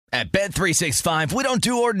At Bet365, we don't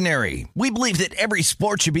do ordinary. We believe that every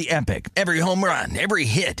sport should be epic. Every home run, every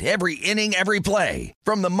hit, every inning, every play.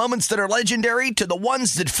 From the moments that are legendary to the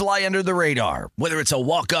ones that fly under the radar. Whether it's a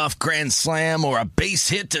walk-off grand slam or a base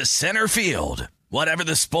hit to center field. Whatever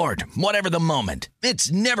the sport, whatever the moment.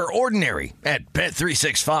 It's never ordinary at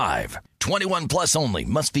Bet365. 21 plus only.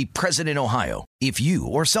 Must be present in Ohio. If you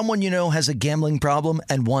or someone you know has a gambling problem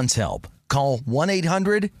and wants help, call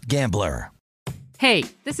 1-800-GAMBLER. Hey,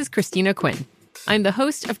 this is Christina Quinn. I'm the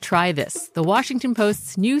host of Try This, the Washington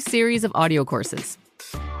Post's new series of audio courses.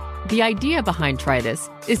 The idea behind Try This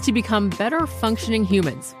is to become better functioning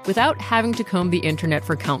humans without having to comb the internet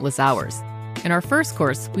for countless hours. In our first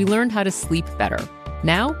course, we learned how to sleep better.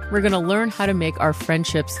 Now, we're going to learn how to make our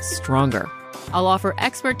friendships stronger. I'll offer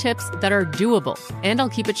expert tips that are doable, and I'll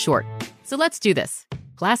keep it short. So let's do this.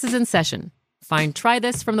 Class is in session. Find Try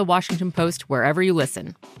This from the Washington Post wherever you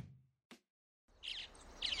listen.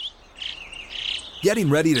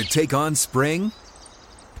 Getting ready to take on spring?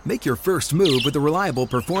 Make your first move with the reliable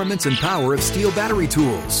performance and power of Steel battery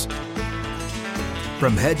tools.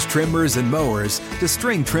 From hedge trimmers and mowers to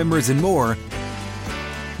string trimmers and more,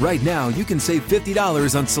 right now you can save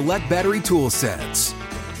 $50 on select battery tool sets.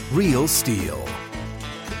 Real Steel.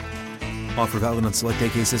 Offer valid on select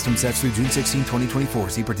AK system sets through June 16, 2024.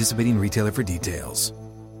 See participating retailer for details.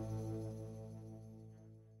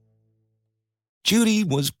 Judy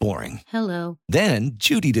was boring. Hello. Then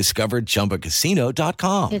Judy discovered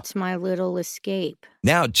ChumbaCasino.com. It's my little escape.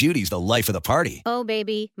 Now Judy's the life of the party. Oh,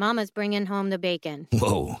 baby, mama's bringing home the bacon.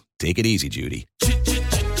 Whoa, take it easy, Judy.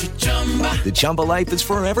 The Chumba life is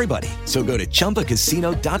for everybody. So go to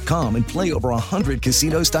ChumbaCasino.com and play over 100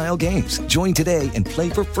 casino-style games. Join today and play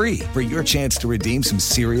for free for your chance to redeem some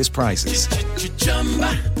serious prizes.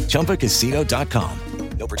 ChumbaCasino.com.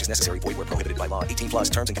 No purchase necessary. Void where prohibited by law. 18 plus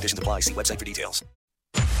terms and conditions apply. See website for details.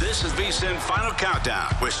 This is VSiN Final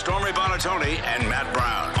Countdown with Stormy Buonantony and Matt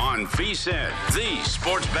Brown on VSiN, the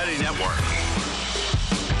Sports Betting Network.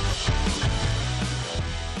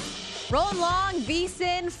 Rolling along,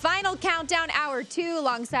 VSiN Final Countdown Hour 2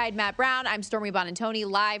 alongside Matt Brown. I'm Stormy Buonantony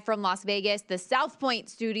live from Las Vegas, the South Point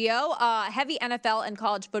studio. Heavy NFL and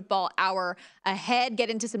college football hour ahead. Get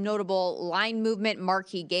into some notable line movement,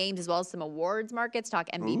 marquee games, as well as some awards markets. Talk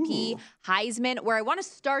MVP, Heisman. Where I want to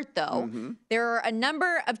start, though, there are a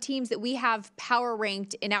number of teams that we have power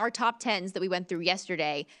ranked in our top 10s that we went through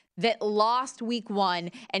yesterday that lost week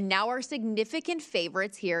 1 and now are significant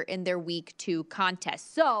favorites here in their week 2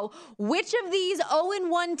 contest. So which of these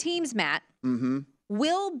 0-1 teams, Matt,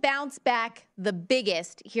 will bounce back the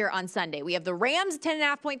biggest here on Sunday? We have the Rams,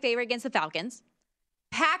 10.5-point favorite against the Falcons.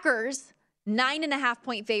 Packers,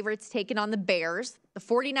 9.5-point favorites taking on the Bears. The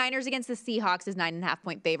 49ers against the Seahawks is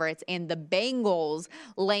 9.5-point favorites. And the Bengals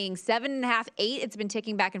laying 7.5, 8. It's been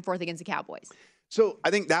ticking back and forth against the Cowboys. So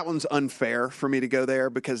I think that one's unfair for me to go there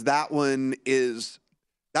because that one's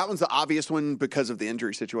the obvious one because of the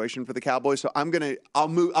injury situation for the Cowboys. So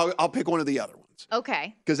I'll pick one of the other ones.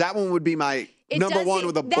 Okay. Because that one would be my number one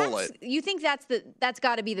with a bullet. You think that's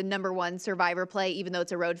got to be the number one survivor play, even though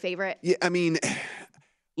it's a road favorite? Yeah, I mean,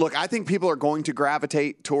 look, I think people are going to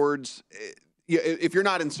gravitate towards. If you're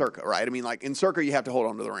not in Circa, right? I mean, like in Circa, you have to hold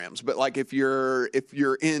on to the Rams. But like if you're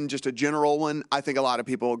in just a general one, I think a lot of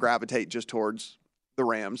people will gravitate just towards the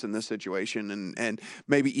Rams in this situation, and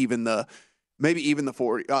maybe even the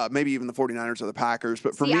 49ers or the Packers.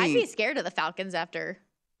 But for me, I'd be scared of the Falcons after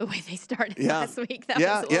the way they started last week. That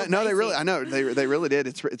was no, they crazy. I know they really did.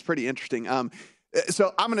 It's pretty interesting.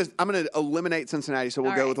 So I'm gonna eliminate Cincinnati. So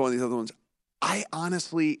we'll go with one of these other ones. I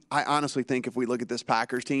honestly think if we look at this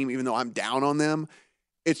Packers team, even though I'm down on them,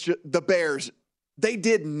 it's just the Bears. They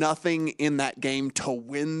did nothing in that game to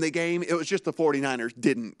win the game. It was just the 49ers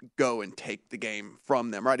didn't go and take the game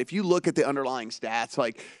from them, right? If you look at the underlying stats,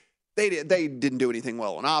 like they didn't do anything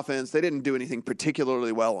well on offense. They didn't do anything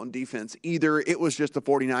particularly well on defense either. It was just the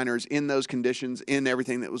 49ers in those conditions, in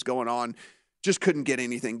everything that was going on, just couldn't get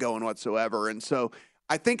anything going whatsoever. And so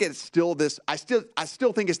I think it's still this. I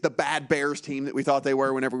still think it's the bad Bears team that we thought they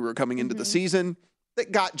were whenever we were coming into the season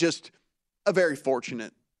that got just a very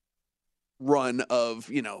fortunate run of,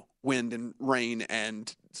 wind and rain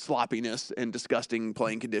and sloppiness and disgusting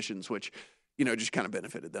playing conditions, which, just kind of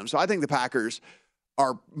benefited them. So I think the Packers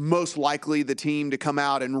are most likely the team to come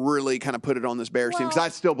out and really kind of put it on this Bears team, because I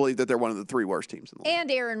still believe that they're one of the 3 worst teams in the league. And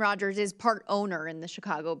Aaron Rodgers is part owner in the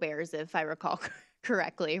Chicago Bears, if I recall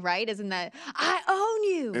correctly, right? Isn't that, I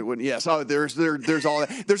own you? It wouldn't, yes. Oh, there's all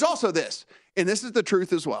that. There's also this, and this is the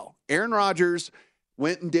truth as well. Aaron Rodgers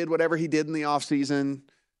went and did whatever he did in the offseason,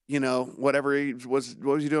 whatever what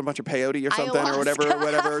was he doing? A bunch of peyote or something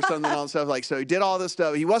Ayahuasca. or something on stuff. Like, so he did all this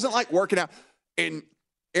stuff. He wasn't like working out. And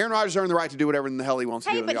Aaron Rodgers earned the right to do whatever in the hell he wants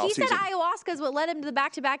to do in the offseason. Hey, but he said ayahuasca is what led him to the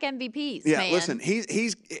back-to-back MVPs. Yeah, man. listen,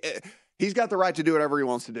 he's got the right to do whatever he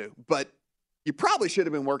wants to do. But you probably should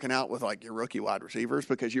have been working out with like your rookie wide receivers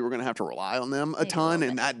because you were going to have to rely on them a ton,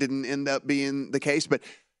 and that didn't end up being the case. But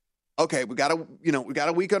okay, we got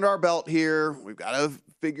a week under our belt here. We got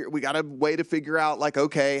a way to figure out like,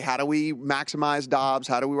 okay, how do we maximize Dobbs?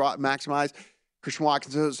 How do we maximize Christian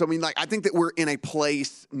Watkins? So I mean, like, I think that we're in a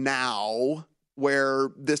place now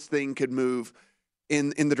where this thing could move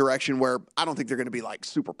in the direction where I don't think they're going to be like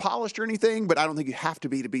super polished or anything, but I don't think you have to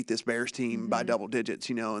beat this Bears team by double digits,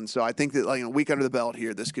 And so I think that like a week under the belt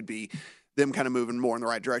here, this could be them kind of moving more in the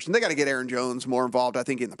right direction. They got to get Aaron Jones more involved, I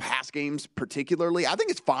think, in the pass games particularly. I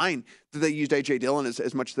think it's fine that they used A.J. Dillon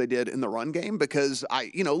as much as they did in the run game because,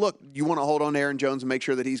 look, you want to hold on to Aaron Jones and make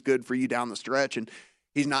sure that he's good for you down the stretch, and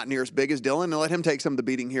he's not near as big as Dillon, and let him take some of the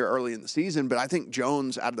beating here early in the season. But I think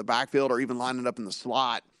Jones out of the backfield or even lining up in the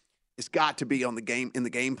slot, it's got to be in the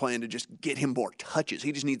game plan to just get him more touches.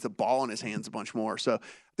 He just needs the ball in his hands a bunch more. So I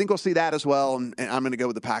think we'll see that as well, and I'm going to go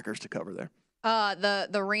with the Packers to cover there.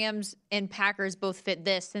 The Rams and Packers both fit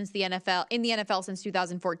this in the NFL since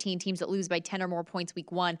 2014. Teams that lose by 10 or more points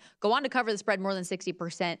week 1 go on to cover the spread more than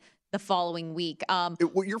 60% the following week.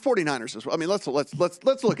 Your 49ers as well. I mean, let's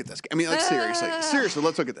look at this. I mean, like seriously,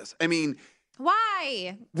 let's look at this. I mean,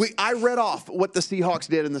 why? I read off what the Seahawks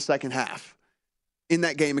did in the second half in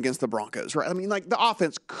that game against the Broncos, right? I mean, like the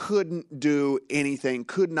offense couldn't do anything,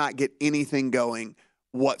 could not get anything going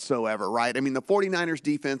whatsoever, right? I mean, the 49ers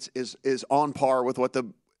defense is on par with what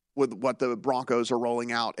the Broncos are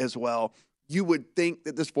rolling out as well. You would think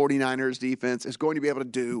that this 49ers defense is going to be able to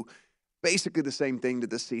do basically the same thing to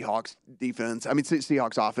the Seahawks defense. I mean,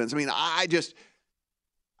 Seahawks offense. I mean,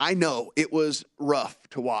 I know it was rough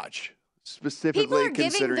to watch, specifically People are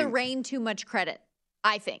considering giving the rain too much credit,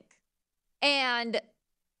 I think. And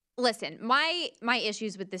listen, my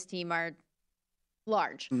issues with this team are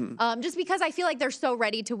large. Just because I feel like they're so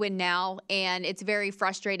ready to win now, and it's very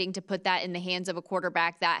frustrating to put that in the hands of a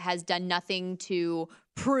quarterback that has done nothing to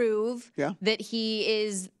prove that he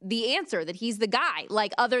is the answer, that he's the guy,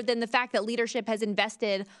 like other than the fact that leadership has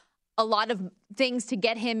invested a lot of things to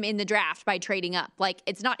get him in the draft by trading up. Like,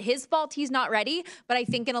 it's not his fault he's not ready, but I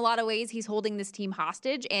think in a lot of ways he's holding this team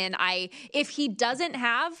hostage. And if he doesn't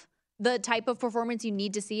have the type of performance you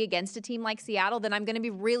need to see against a team like Seattle, then I'm going to be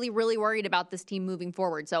really, really worried about this team moving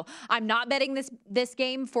forward. So I'm not betting this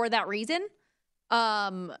game for that reason.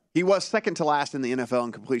 He was second to last in the NFL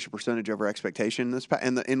in completion percentage over expectation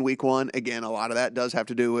in week 1. Again, a lot of that does have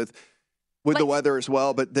to do with the weather as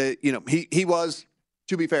well. But he was,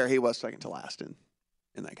 to be fair, he was second to last in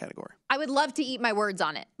that category. I would love to eat my words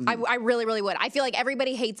on it. I really, really would. I feel like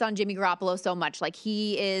everybody hates on Jimmy Garoppolo so much. Like,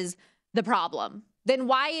 he is the problem. Then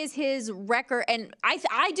why is his record? And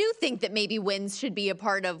I do think that maybe wins should be a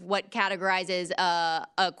part of what categorizes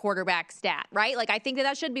a quarterback stat, right? Like, I think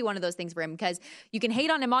that should be one of those things for him, because you can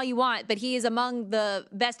hate on him all you want, but he is among the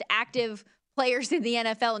best active players in the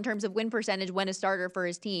NFL in terms of win percentage when a starter for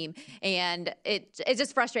his team. And it's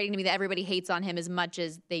just frustrating to me that everybody hates on him as much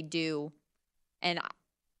as they do. And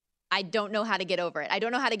I don't know how to get over it. I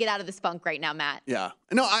don't know how to get out of this funk right now, Matt. Yeah.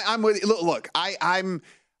 No, I'm with you. Look,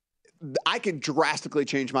 I could drastically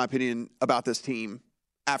change my opinion about this team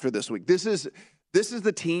after this week. This is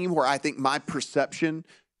the team where I think my perception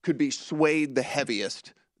could be swayed the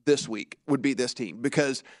heaviest this week would be this team,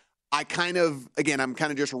 because I'm kind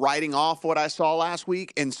of just writing off what I saw last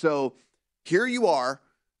week. And so here you are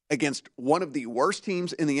against one of the worst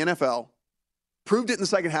teams in the NFL, proved it in the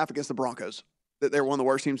second half against the Broncos, that they're one of the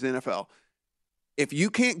worst teams in the NFL. If you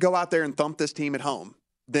can't go out there and thump this team at home,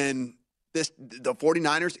 then the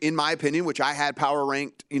 49ers, in my opinion, which I had power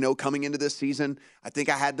ranked, coming into this season, I think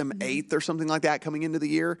I had them 8th or something like that coming into the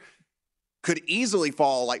year, could easily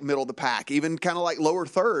fall like middle of the pack, even kind of like lower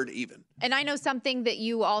third even. And I know something that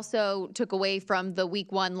you also took away from the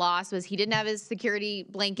week 1 loss was he didn't have his security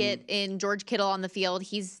blanket in George Kittle on the field.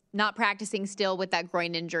 He's not practicing still with that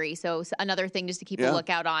groin injury. So another thing just to keep a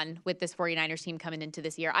lookout on with this 49ers team coming into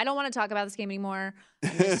this year. I don't want to talk about this game anymore.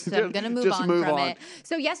 I'm going to move on from it.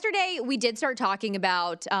 So yesterday we did start talking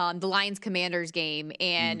about the Lions-Commanders game,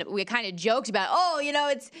 and we kind of joked about,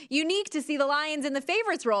 it's unique to see the Lions in the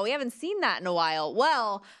favorites role. We haven't seen that in a while.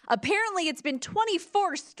 Well, apparently it's been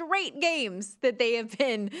 24 straight games that they have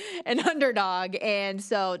been an underdog. And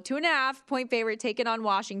so 2.5-point favorite taken on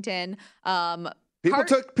Washington. People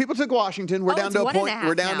took Washington. We're down to a point.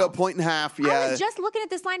 We're down to a 1.5. Yeah. I was just looking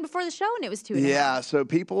at this line before the show, and it was 2.5. Yeah. So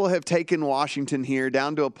people have taken Washington here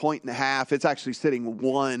down to a 1.5. It's actually sitting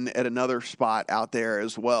 1 at another spot out there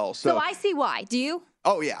as well. So I see why. Do you?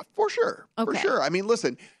 Oh yeah, for sure. Okay. For sure. I mean,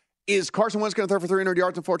 listen, is Carson Wentz going to throw for 300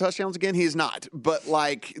 yards and 4 touchdowns again? He is not. But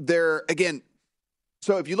like they're again.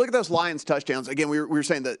 So if you look at those Lions touchdowns again, we were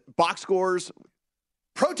saying that box scores.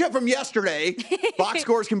 Pro tip from yesterday: box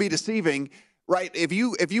scores can be deceiving. Right, if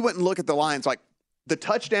you went and look at the Lions, like the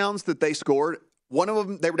touchdowns that they scored, one of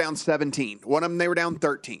them they were down 17, one of them they were down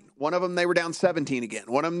 13, one of them they were down 17 again,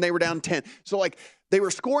 one of them they were down 10. So like they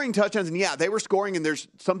were scoring touchdowns, and yeah, they were scoring, and there's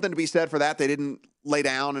something to be said for that. They didn't lay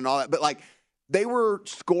down and all that, but like they were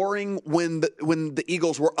scoring when the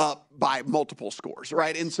Eagles were up by multiple scores,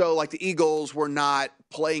 right? And so like the Eagles were not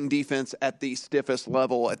playing defense at the stiffest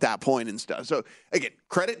level at that point and stuff. So again,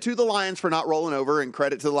 credit to the Lions for not rolling over, and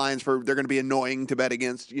credit to the Lions for they're going to be annoying to bet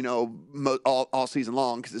against, all season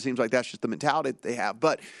long, because it seems like that's just the mentality that they have.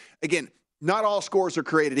 But again, not all scores are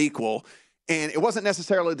created equal, and it wasn't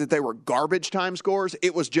necessarily that they were garbage time scores.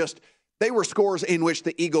 It was just they were scores in which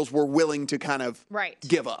the Eagles were willing to kind of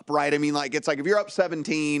give up, right? I mean, like it's like if you're up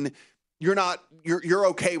 17, you're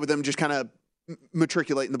okay with them just kind of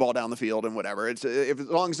matriculating the ball down the field and whatever. It's as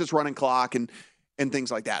long as it's running clock and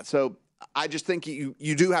things like that. So I just think you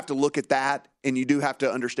do have to look at that, and you do have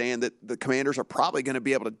to understand that the Commanders are probably going to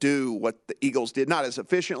be able to do what the Eagles did, not as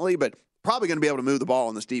efficiently, but probably going to be able to move the ball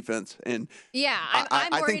in this defense. And yeah,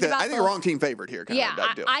 I'm worried about. I think the wrong team favored here.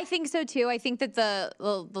 I think so too. I think that the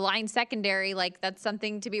Lions secondary, like that's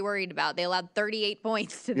something to be worried about. They allowed 38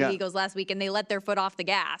 points to the Eagles last week, and they let their foot off the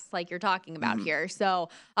gas, like you're talking about here. So,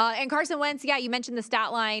 and Carson Wentz, you mentioned the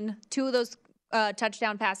stat line. 2 of those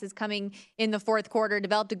touchdown passes coming in the fourth quarter,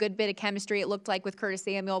 developed a good bit of chemistry, it looked like, with Curtis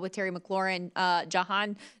Samuel, with Terry McLaurin.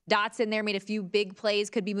 Jahan Dotson there made a few big plays,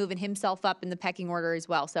 could be moving himself up in the pecking order as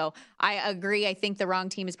well. So I agree. I think the wrong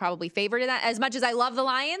team is probably favored in that. As much as I love the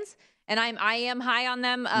Lions, and I am high on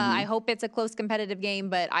them, I hope it's a close competitive game,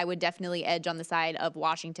 but I would definitely edge on the side of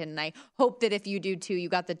Washington. And I hope that if you do too, you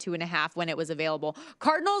got the 2.5 when it was available.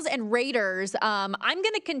 Cardinals and Raiders. I'm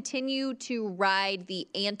going to continue to ride the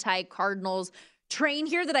anti-Cardinals train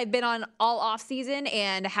here that I've been on all offseason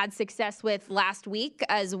and had success with last week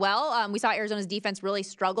as well. We saw Arizona's defense really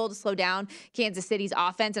struggle to slow down Kansas City's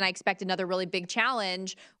offense, and I expect another really big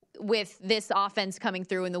challenge with this offense coming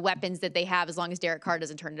through and the weapons that they have, as long as Derek Carr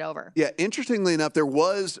doesn't turn it over. Yeah, interestingly enough,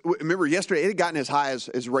 remember yesterday, it had gotten as high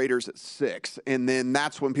as Raiders at 6, and then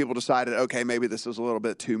that's when people decided, okay, maybe this is a little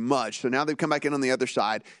bit too much. So now they've come back in on the other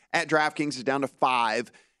side. At DraftKings, is down to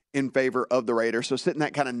 5 in favor of the Raiders. So sitting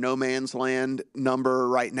that kind of no man's land number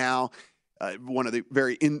right now, one of the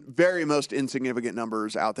very most insignificant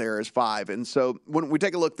numbers out there is 5. And so when we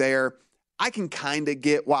take a look there, I can kind of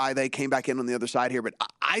get why they came back in on the other side here, but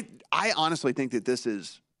I honestly think that this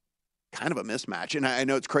is kind of a mismatch. And I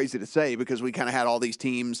know it's crazy to say because we kind of had all these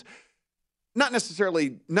teams not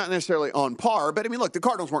necessarily on par, but I mean, look, the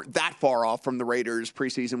Cardinals weren't that far off from the Raiders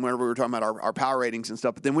preseason whenever we were talking about our power ratings and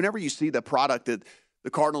stuff. But then whenever you see the product that the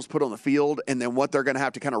Cardinals put on the field and then what they're going to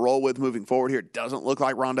have to kind of roll with moving forward here, it doesn't look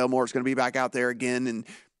like Rondale Moore is going to be back out there again. And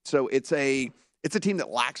so it's a team that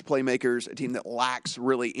lacks playmakers, a team that lacks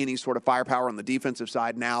really any sort of firepower on the defensive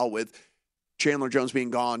side now, with Chandler Jones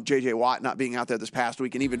being gone, J.J. Watt not being out there this past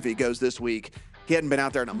week, and even if he goes this week, he hadn't been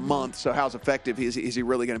out there in a month, so how effective is he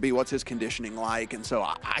really going to be? What's his conditioning like? And so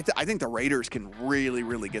I think the Raiders can really,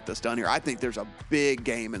 really get this done here. I think there's a big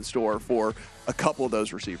game in store for a couple of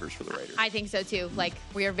those receivers for the Raiders. I think so, too. Like,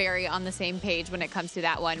 we are very on the same page when it comes to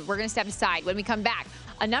that one. We're going to step aside. When we come back,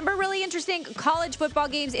 a number of really interesting college football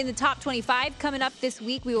games in the top 25 coming up this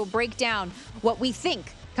week. We will break down what we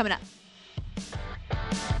think coming up.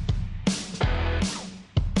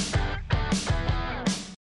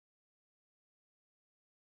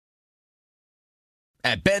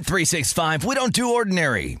 At Bet365, we don't do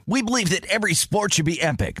ordinary. We believe that every sport should be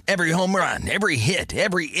epic. Every home run, every hit,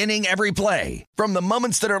 every inning, every play. From the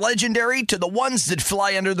moments that are legendary to the ones that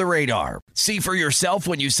fly under the radar. See for yourself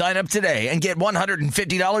when you sign up today and get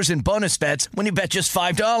 $150 in bonus bets when you bet just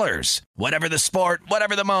 $5. Whatever the sport,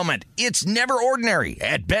 whatever the moment, it's never ordinary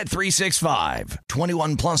at Bet365.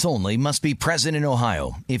 21 plus only. Must be present in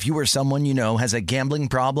Ohio. If you or someone you know has a gambling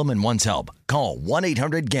problem and wants help, call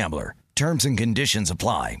 1-800-GAMBLER. Terms and conditions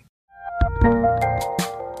apply.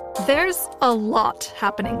 There's a lot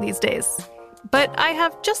happening these days, but I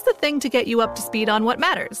have just the thing to get you up to speed on what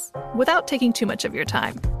matters without taking too much of your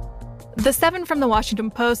time. The 7 from the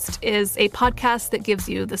Washington Post is a podcast that gives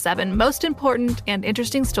you the 7 most important and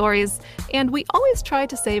interesting stories, and we always try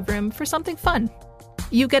to save room for something fun.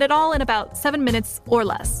 You get it all in about 7 minutes or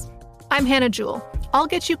less. I'm Hannah Jewell. I'll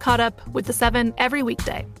get you caught up with The 7 every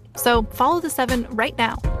weekday. So follow The 7 right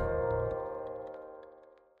now.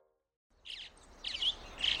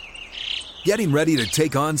 Getting ready to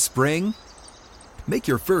take on spring? Make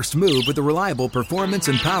your first move with the reliable performance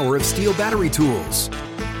and power of Steel battery tools.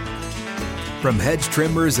 From hedge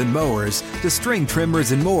trimmers and mowers to string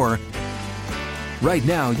trimmers and more, right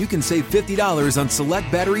now you can save $50 on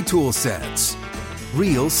select battery tool sets.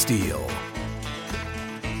 Real Steel.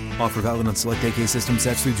 Offer valid on select AK system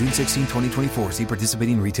sets through June 16, 2024. See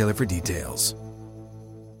participating retailer for details.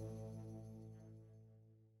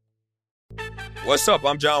 What's up?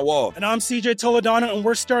 I'm John Wall. And I'm CJ Toledano, and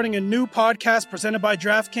we're starting a new podcast presented by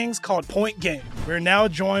DraftKings called Point Game. We're now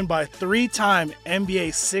joined by 3-time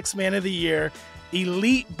NBA Sixth Man of the Year,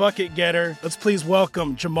 elite bucket getter. Let's please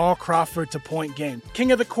welcome Jamal Crawford to Point Game.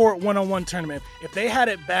 King of the Court one-on-one tournament. If they had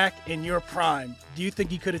it back in your prime, do you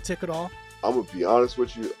think you could have took it all? I'm going to be honest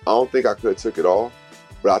with you. I don't think I could have took it all,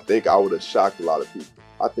 but I think I would have shocked a lot of people.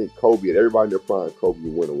 I think Kobe and everybody in their prime, Kobe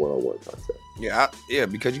would win a one-on-one contest. Yeah,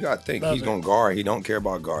 because you got to think. He's going to guard. He don't care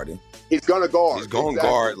about guarding. He's going to guard. He's going to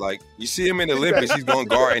guard. Like, you see him in the Olympics, he's going to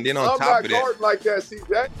guard. And then on top of that. I'm not guarding like that,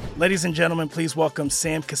 CJ. Ladies and gentlemen, please welcome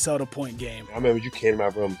Sam Cassell to Point Game. I remember you came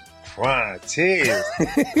out from crying, tears,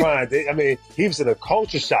 crying. I mean, he was in a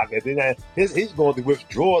culture shock. And then he's going through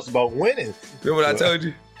withdrawals about winning. Remember what I told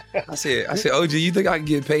you? I said, OG, you think I can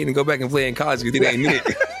get paid and go back and play in college because it ain't it?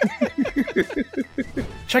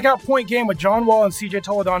 Check out Point Game with John Wall and CJ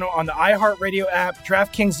Toledano on the iHeartRadio app,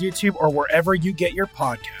 DraftKings YouTube, or wherever you get your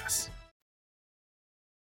podcasts.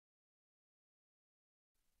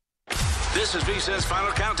 This is VSiN's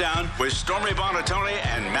Final Countdown with Stormy Buonantony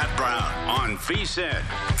and Matt Brown on VSiN,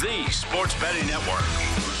 the Sports Betting Network.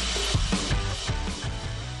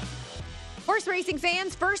 Horse racing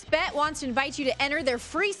fans, First Bet wants to invite you to enter their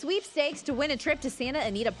free sweepstakes to win a trip to Santa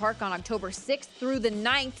Anita Park on October 6th through the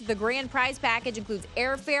 9th. The grand prize package includes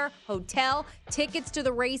airfare, hotel, tickets to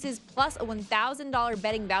the races, plus a $1,000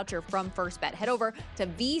 betting voucher from First Bet. Head over to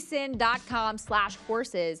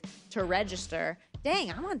vsin.com/horses to register.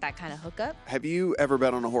 Dang, I want that kind of hookup. Have you ever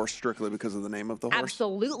bet on a horse strictly because of the name of the horse?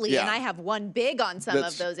 Absolutely, yeah. And I have won big on some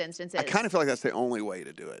of those instances. I kind of feel like that's the only way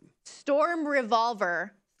to do it. Storm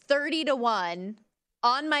Revolver, 30-1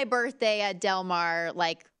 on my birthday at Del Mar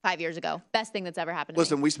like 5 years ago. Best thing that's ever happened to me.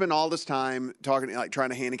 Listen, we spend all this time talking, like trying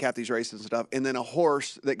to handicap these races and stuff, and then a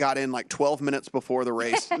horse that got in like 12 minutes before the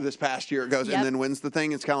race this past year goes and then wins the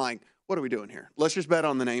thing. It's kind of like, what are we doing here? Let's just bet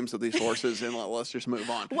on the names of these horses and let's just move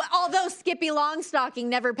on. Well, although Skippy Longstocking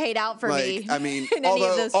never paid out for me. I mean, in any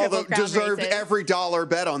of those although Crown deserved races. every dollar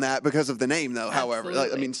bet on that because of the name, though. Absolutely.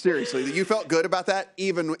 However, I mean, seriously, you felt good about that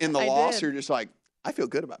even in the loss. You're just like, I feel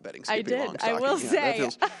good about betting Skippy Longstocking. I will say.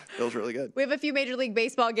 That feels really good. We have a few Major League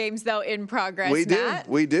Baseball games, though, in progress, We Matt.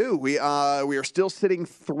 do. We are still sitting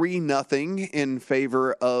 3-0 in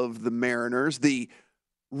favor of the Mariners. The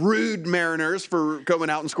rude Mariners for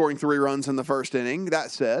going out and scoring 3 runs in the first inning.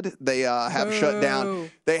 That said, they have shut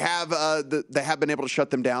down. They have been able to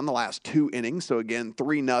shut them down the last 2 innings. So, again,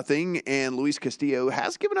 3-0. And Luis Castillo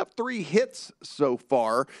has given up 3 hits so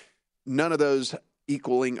far. None of those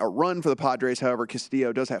equaling a run for the Padres. However,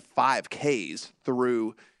 Castillo does have 5 Ks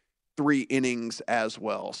through 3 innings as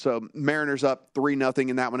well. So Mariners up 3-0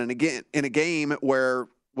 in that one. And again, in a game where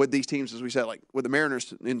with these teams, as we said, like with the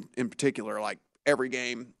Mariners in particular, like every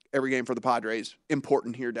game for the Padres,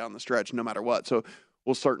 important here down the stretch, no matter what. So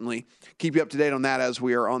we'll certainly keep you up to date on that as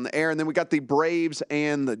we are on the air. And then we got the Braves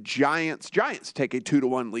and the Giants. Giants take a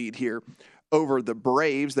 2-1 lead here over the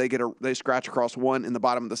Braves. They scratch across 1 in the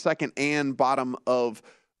bottom of the 2nd and bottom of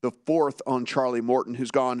the 4th on Charlie Morton,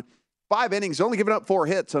 who's gone 5 innings, only given up 4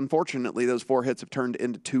 hits. Unfortunately, those 4 hits have turned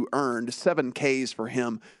into 2 earned. 7 Ks for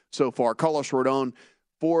him so far. Carlos Rodon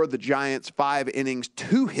for the Giants, 5 innings,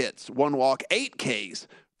 2 hits, 1 walk, 8 Ks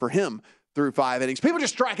for him through 5 innings. People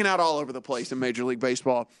just striking out all over the place in Major League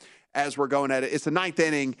Baseball as we're going at it. It's the 9th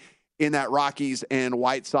inning in that Rockies and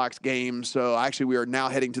White Sox game. So actually we are now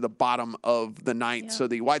heading to the bottom of the 9th. Yeah. So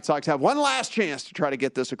the White Sox have one last chance to try to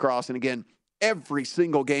get this across. And again, every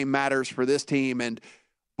single game matters for this team. And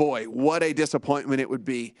boy, what a disappointment it would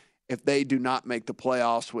be if they do not make the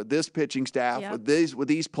playoffs with this pitching staff, with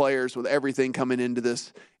these players, with everything coming into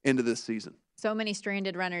this season. So many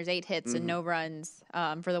stranded runners, 8 hits and no runs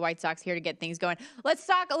for the White Sox here to get things going. Let's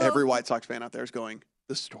talk a little. Every White Sox fan out there is going,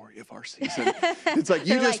 the story of our season. It's like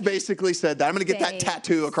you just basically said that I'm going to get that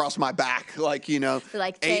tattoo across my back. Like,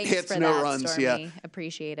 like, 8 hits, no runs. Stormy. Yeah.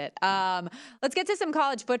 Appreciate it. Let's get to some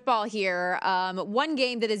college football here. One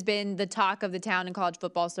game that has been the talk of the town in college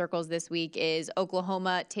football circles this week is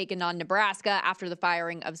Oklahoma taking on Nebraska after the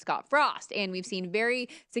firing of Scott Frost. And we've seen very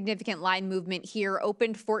significant line movement here,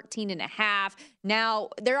 opened 14.5. Now,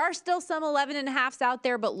 there are still some 11.5s out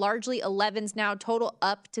there, but largely 11s now, total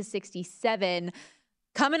up to 67.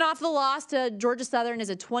 Coming off the loss to Georgia Southern is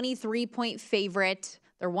a 23-point favorite.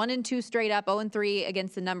 They're 1-2 straight up, 0-3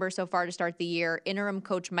 against the number so far to start the year. Interim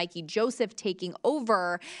coach Mikey Joseph taking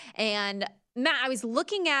over. And Matt, I was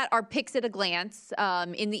looking at our picks at a glance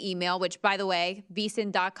in the email, which, by the way,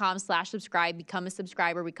 vsin.com/subscribe. Become a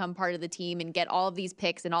subscriber, become part of the team, and get all of these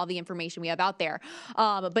picks and all the information we have out there.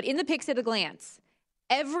 But in the picks at a glance,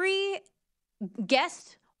 every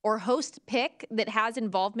guest or host pick that has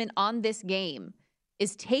involvement on this game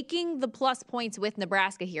is taking the plus points with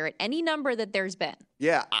Nebraska here at any number that there's been.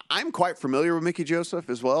 Yeah, I'm quite familiar with Mickey Joseph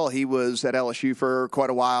as well. He was at LSU for quite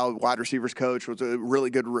a while, wide receivers coach, was a really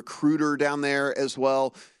good recruiter down there as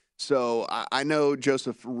well. So I know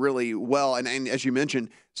Joseph really well. And as you mentioned,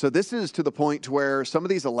 so this is to the point to where some of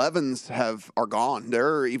these 11s are gone.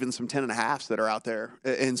 There are even some 10.5s that are out there.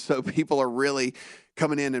 And so people are really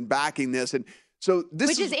coming in and backing this. And so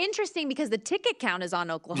which is interesting because the ticket count is on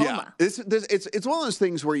Oklahoma. Yeah, it's one of those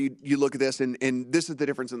things where you look at this, and this is the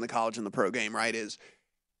difference in the college and the pro game, right? Is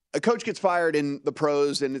a coach gets fired in the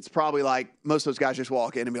pros, and it's probably like most of those guys just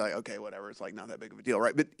walk in and be like, okay, whatever. It's like not that big of a deal,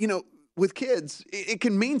 right? But, with kids, it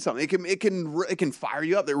can mean something. It can fire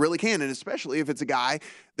you up. It really can, and especially if it's a guy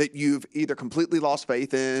that you've either completely lost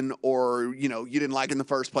faith in or, you didn't like in the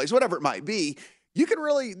first place, whatever it might be. You can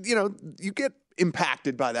really, you get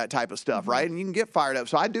impacted by that type of stuff, right? And you can get fired up.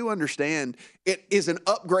 So I do understand it is an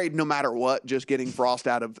upgrade no matter what, just getting Frost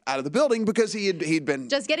out of the building because he'd been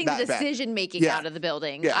just getting the decision making out of the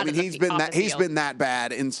building. Yeah, he's been that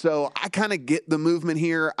bad. And so I kind of get the movement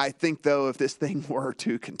here. I think though, if this thing were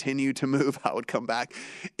to continue to move, I would come back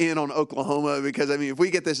in on Oklahoma because if we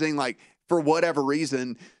get this thing like for whatever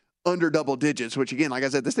reason under double digits, which again, like I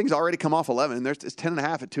said, this thing's already come off 11. It's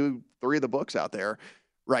 10.5 at 2-3 of the books out there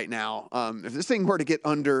right now. If this thing were to get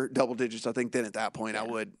under double digits, I think then at that point I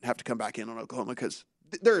would have to come back in on Oklahoma because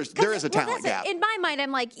there is a talent gap. In my mind,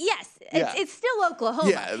 I'm like, yes, it's still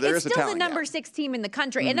Oklahoma. Yeah, there is a talent gap. It's still the number 6 team in the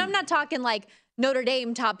country. And I'm not talking like Notre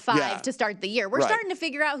Dame top 5 to start the year. We're starting to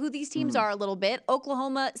figure out who these teams are a little bit.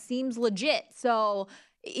 Oklahoma seems legit. So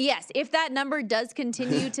yes, if that number does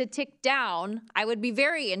continue to tick down, I would be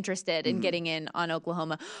very interested in getting in on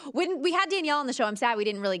Oklahoma. When we had Danielle on the show, I'm sad we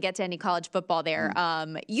didn't really get to any college football there.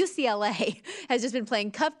 UCLA has just been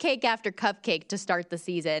playing cupcake after cupcake to start the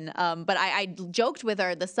season. But I joked with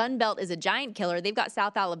her, the Sun Belt is a giant killer. They've got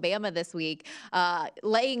South Alabama this week,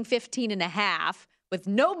 laying 15.5. with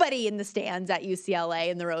nobody in the stands at UCLA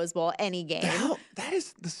in the Rose Bowl any game. That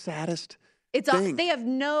is the saddest thing. They have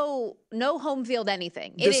no home field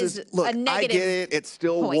anything. It is a negative. I get it. It's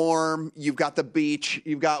still warm. You've got the beach.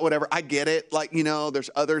 You've got whatever. I get it. Like, there's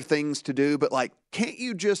other things to do. But, like, can't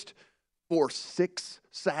you just, for 6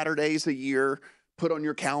 Saturdays a year, put on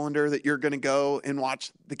your calendar that you're going to go and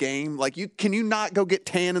watch the game? Like, can you not go get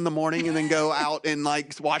tan in the morning and then go out and,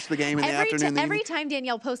 like, watch the game in the afternoon? Every time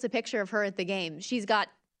Danielle posts a picture of her at the game, she's got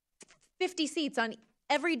 50 seats on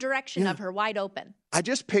every direction of her wide open. I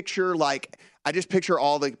just picture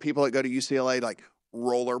all the people that go to UCLA like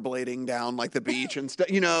rollerblading down like the beach and stuff,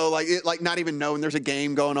 like not even knowing there's a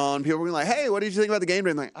game going on. People were like, "Hey, what did you think about the game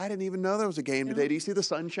today?" And like, I didn't even know there was a game today. Do you see the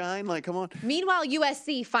sunshine? Like, come on. Meanwhile,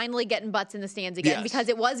 USC finally getting butts in the stands again because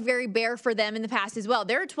it was very bare for them in the past as well.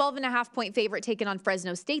 They're a 12.5-point favorite taking on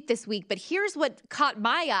Fresno State this week. But here's what caught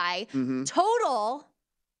my eye. Total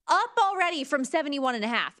up already from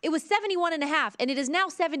 71.5. It was 71.5, and it is now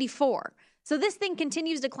 74. So this thing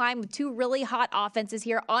continues to climb with 2 really hot offenses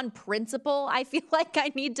here. On principle, I feel like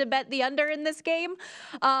I need to bet the under in this game.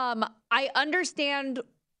 I understand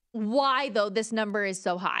why, though, this number is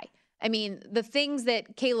so high. I mean, the things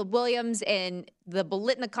that Caleb Williams and the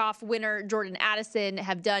Biletnikoff winner, Jordan Addison,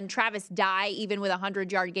 have done. Travis Dye, even with a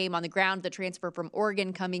 100-yard game on the ground, the transfer from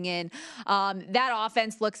Oregon coming in. That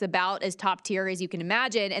offense looks about as top tier as you can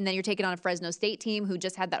imagine. And then you're taking on a Fresno State team who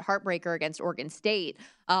just had that heartbreaker against Oregon State.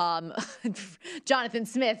 Jonathan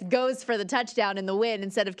Smith goes for the touchdown in the win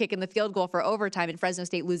instead of kicking the field goal for overtime, and Fresno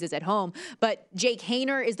State loses at home. But Jake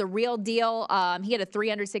Haener is the real deal. He had a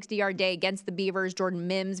 360-yard day against the Beavers. Jordan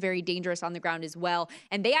Mims, very dangerous on the ground as well.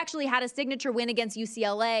 And they actually had a signature win against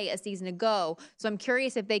UCLA a season ago. So I'm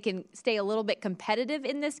curious if they can stay a little bit competitive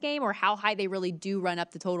in this game or how high they really do run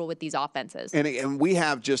up the total with these offenses. And we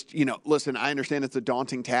have just, listen, I understand it's a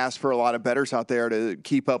daunting task for a lot of bettors out there to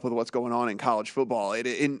keep up with what's going on in college football.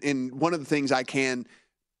 And one of the things I can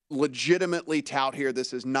legitimately tout here,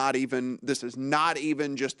 this is not even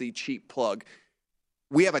just the cheap plug.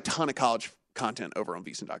 We have a ton of college content over on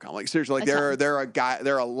VSiN.com. Like seriously, there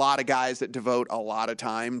are a lot of guys that devote a lot of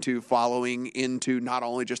time to following into not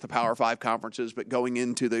only just the Power 5 conferences, but going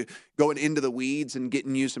into the weeds and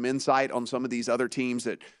getting you some insight on some of these other teams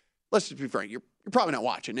that, let's just be frank, you're probably not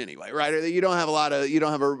watching anyway, right? You don't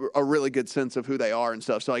have a really good sense of who they are and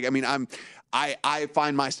stuff. So I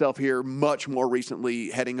find myself here much more recently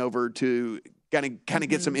heading over to kind of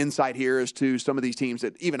get some insight here as to some of these teams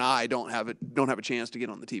that even I don't have a chance to get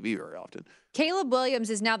on the TV very often. Caleb Williams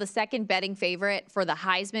is now the second betting favorite for the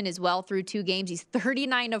Heisman as well through 2 games. He's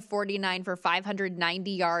 39 of 49 for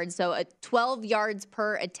 590 yards, so a 12 yards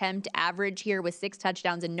per attempt average here with 6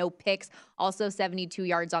 touchdowns and no picks, also 72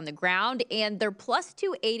 yards on the ground, and they're plus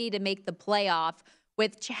 280 to make the playoff,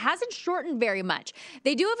 which hasn't shortened very much.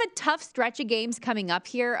 They do have a tough stretch of games coming up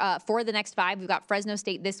here for the next 5. We've got Fresno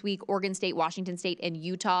State this week, Oregon State, Washington State, and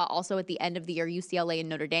Utah. Also at the end of the year, UCLA and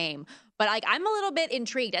Notre Dame. But I'm a little bit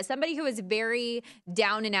intrigued as somebody who is very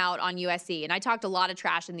down and out on USC, and I talked a lot of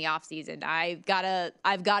trash in the offseason. I've gotta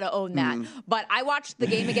own that. But I watched the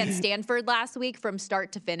game against Stanford last week from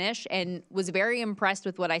start to finish and was very impressed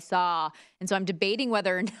with what I saw. And so I'm debating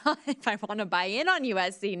whether or not if I want to buy in on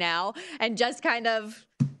USC now and just kind of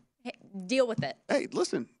deal with it. Hey,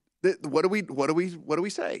 listen. What do we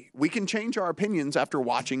say? We can change our opinions after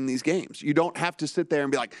watching these games. You don't have to sit there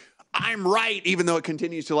and be like, I'm right, even though it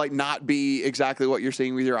continues to not be exactly what you're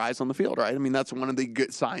seeing with your eyes on the field, right? I mean, that's one of the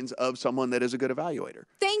good signs of someone that is a good evaluator.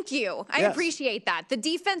 Thank you. I appreciate that. The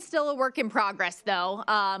defense still a work in progress, though,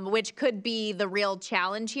 which could be the real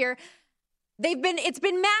challenge here. It's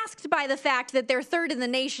been masked by the fact that they're third in the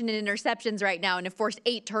nation in interceptions right now and have forced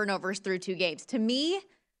 8 turnovers through 2 games. To me,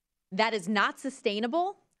 that is not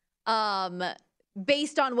sustainable.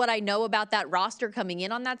 Based on what I know about that roster coming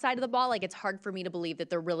in on that side of the ball, it's hard for me to believe that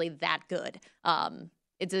they're really that good.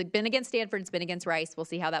 It's been against Stanford. It's been against Rice. We'll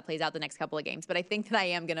see how that plays out the next couple of games. But I think that I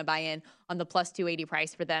am going to buy in on the plus 280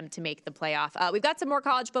 price for them to make the playoff. We've got some more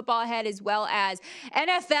college football ahead as well as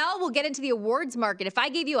NFL. We'll get into the awards market. If I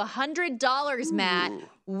gave you $100, Matt,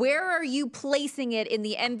 where are you placing it in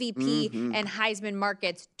the MVP and Heisman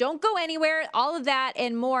markets? Don't go anywhere. All of that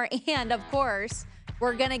and more. And, of course,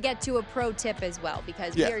 we're going to get to a pro tip as well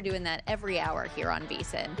because we are doing that every hour here on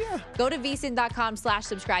VSiN. Yeah. Go to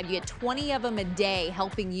VSiN.com/subscribe. You get 20 of them a day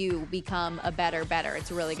helping you become a better. It's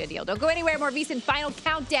a really good deal. Don't go anywhere. More VSiN Final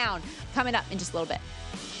Countdown coming up in just a little bit.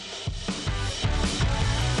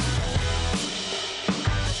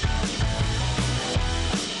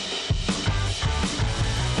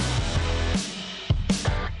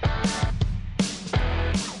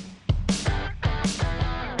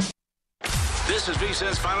 This is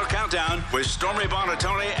VSiN's Final Countdown with Stormy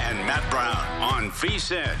Buonantony and Matt Brown on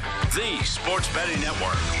VSiN, the Sports Betting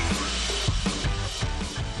Network.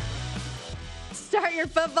 Start your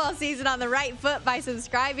football season on the right foot by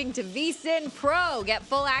subscribing to VSiN Pro. Get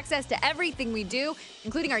full access to everything we do,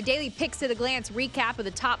 including our daily Picks at a Glance recap of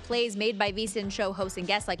the top plays made by VSiN show hosts and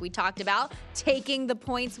guests like we talked about. Taking the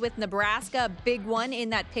points with Nebraska, a big one in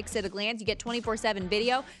that Picks at a Glance. You get 24/7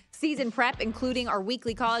 video, season prep, including our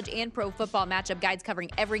weekly college and pro football matchup guides covering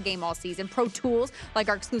every game all season, pro tools like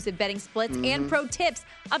our exclusive betting splits, and pro tips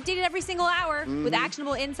updated every single hour with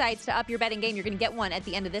actionable insights to up your betting game. You're going to get one at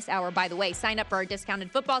the end of this hour, by the way. Sign up for our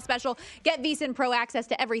discounted football special. Get VSiN Pro access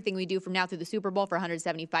to everything we do from now through the Super Bowl for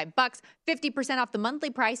 $175. 50% off the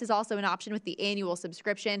monthly price is also an option with the annual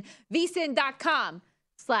subscription.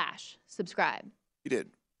 VSiN.com/subscribe. You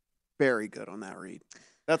did very good on that read.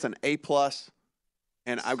 That's an A+.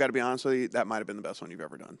 And I've got to be honest with you, that might have been the best one you've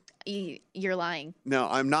ever done. You're lying. No,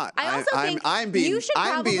 I'm not. I also think you should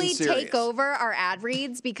probably take over our ad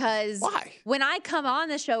reads because when I come on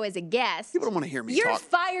the show as a guest, people don't want to hear me talk. You're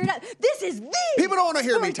fired up. This is the people don't want to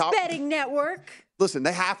hear me talk. Betting Network. Listen,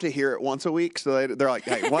 they have to hear it once a week, so they're like,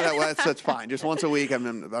 "Hey, that's fine. Just once a week.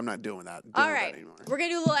 I'm not doing that." All right, we're gonna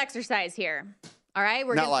do a little exercise here. All right,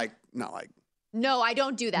 we're not like. No, I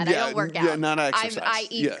don't do that. I don't work out. Yeah, not exercise. I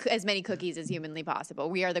eat as many cookies as humanly possible.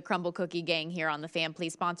 We are the Crumble Cookie Gang here on the Fan.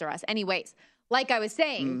 Please sponsor us. Anyways, like I was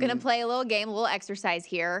saying, we're going to play a little game, a little exercise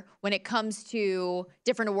here. When it comes to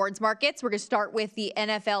different awards markets, we're going to start with the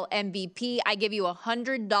NFL MVP. I give you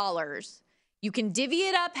 $100. You can divvy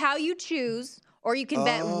it up how you choose, or you can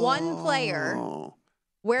bet one player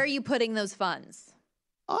Where are you putting those funds?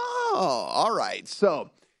 Oh, all right. So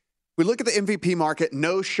we look at the MVP market.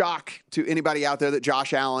 No shock to anybody out there that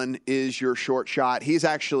Josh Allen is your short shot. He's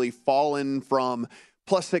actually fallen from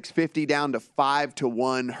plus 650 down to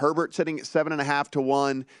 5-1. Herbert sitting at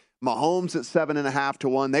 7.5-1. Mahomes at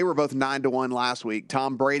 7.5-1. They were both 9-1 last week.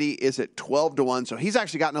 Tom Brady is at 12-1, so he's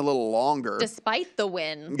actually gotten a little longer. Despite the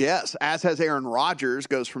win. Yes, as has Aaron Rodgers,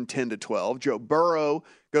 goes from 10-12. Joe Burrow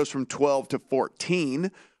goes from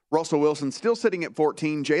 12-14. Russell Wilson still sitting at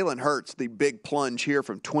 14. Jalen Hurts, the big plunge here,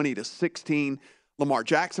 from 20-16. Lamar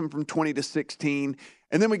Jackson from 20-16.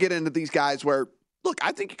 And then we get into these guys where, look,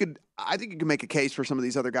 I think you could make a case for some of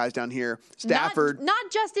these other guys down here. Stafford.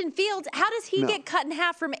 Not Justin Fields. How does he get cut in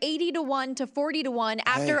half from 80-1 to 40-1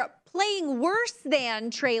 after playing worse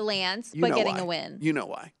than Trey Lance, but getting a win? You know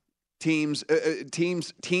why. Teams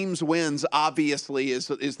wins obviously is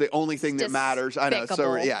the only thing that matters. I know.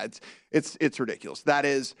 So yeah, it's ridiculous. That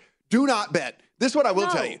is, do not bet. This is what I will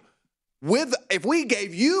tell you. If we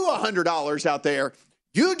gave you $100 out there,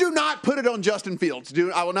 you do not put it on Justin Fields.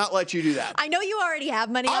 I will not let you do that. I know you already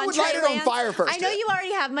have money on Trey Lance. I would light it on fire first. I know you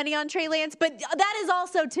already have money on Trey Lance, but that is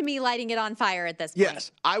also, to me, lighting it on fire at this point.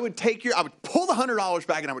 Yes. I would pull the $100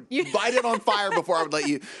 back and I would light it on fire before I would let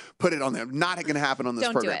you put it on there. Not going to happen on this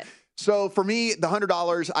program. Don't do it. So for me, the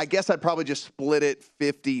 $100, I guess I'd probably just split it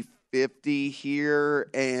 50-50 here.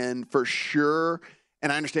 And for sure,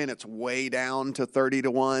 and I understand it's way down to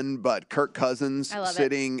 30-1, but Kirk Cousins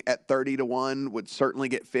sitting at 30-1 would certainly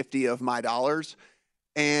get 50 of my dollars.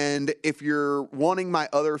 And if you're wanting my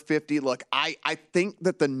other 50, look, I think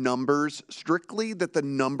that the numbers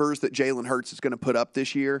that Jalen Hurts is going to put up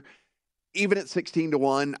this year, even at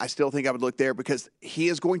 16-1, I still think I would look there because he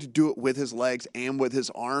is going to do it with his legs and with his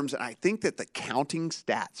arms. And I think that the counting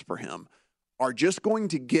stats for him are just going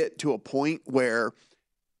to get to a point where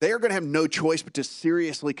they are going to have no choice but to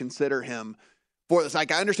seriously consider him for this.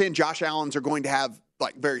 Like, I understand Josh Allen's are going to have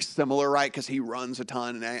like very similar, right? Because he runs a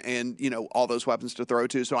ton and you know, all those weapons to throw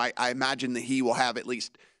to. So I imagine that he will have at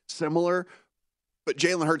least similar. But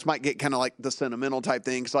Jalen Hurts might get kind of like the sentimental type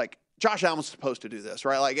things. Like, Josh Allen's supposed to do this,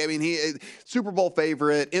 right? Like, I mean, he Super Bowl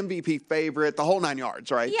favorite, MVP favorite, the whole 9 yards,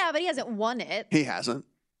 right? Yeah, but he hasn't won it. He hasn't.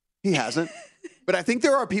 But I think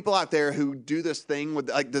there are people out there who do this thing with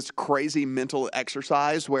like this crazy mental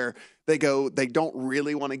exercise where they don't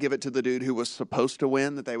really want to give it to the dude who was supposed to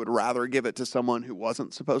win, that they would rather give it to someone who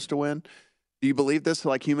wasn't supposed to win. Do you believe this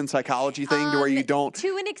like human psychology thing to where you don't?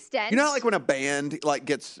 To an extent. You know, like when a band like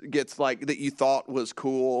gets like that you thought was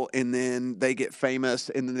cool and then they get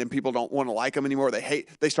famous and then people don't want to like them anymore.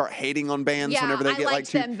 They start hating on bands whenever they get like I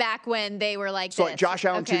liked them back when they were like so. Like Josh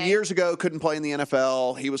Allen 2 years ago couldn't play in the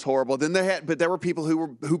NFL. He was horrible. Then but there were people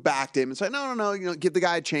who backed him and said no, you know, give the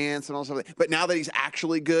guy a chance and all stuff. But now that he's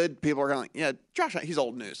actually good, people are going like, yeah, Josh, he's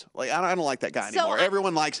old news. Like I don't like that guy anymore.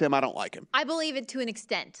 Everyone likes him. I don't like him. I believe it to an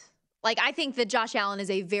extent. Like, I think that Josh Allen is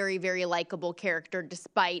a very, very likable character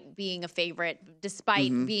despite being a favorite, despite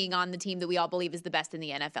being on the team that we all believe is the best in the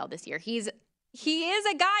NFL this year. He is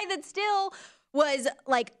a guy that still was,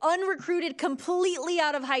 like, unrecruited completely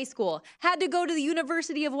out of high school, had to go to the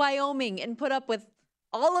University of Wyoming and put up with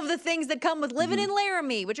all of the things that come with living in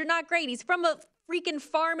Laramie, which are not great. He's from a freaking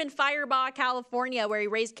farm in Firebaugh, California, where he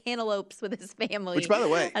raised cantaloupes with his family. Which, by the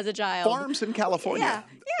way, as a child, farms in California,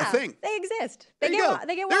 yeah, a thing. They exist. They get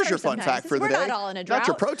water. There's your fun fact for the day. We're not all in a drought. Not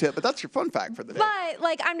your pro tip, but that's your fun fact for the day. But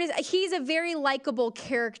like, he's a very likable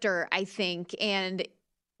character, I think, and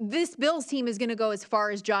this Bills team is going to go as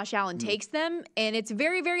far as Josh Allen takes them, and it's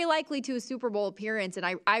very, very likely to a Super Bowl appearance.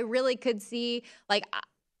 And I really could see like.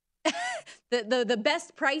 the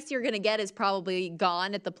best price you're going to get is probably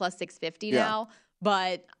gone at the plus 650 now,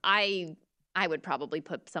 but I would probably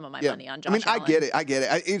put some of my money on Josh Allen. I get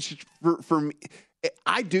it. It's just for me.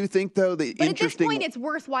 I do think, though, but at this point, it's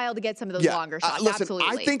worthwhile to get some of those longer shots. Listen,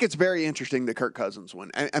 absolutely. I think it's very interesting that Kirk Cousins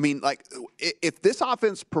win. I mean, like, if this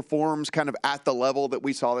offense performs kind of at the level that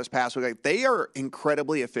we saw this past week, like, they are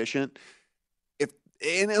incredibly efficient.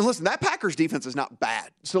 And listen, that Packers defense is not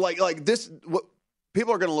bad. So, like this, what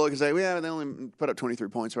people are going to look and say, well, yeah, they only put up 23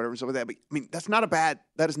 points, whatever, and stuff like that. But I mean, that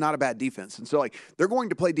is not a bad defense. And so, like, they're going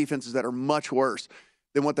to play defenses that are much worse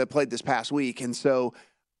than what they played this past week. And so,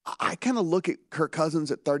 I kind of look at Kirk Cousins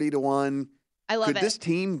at 30-1. I love it. Could this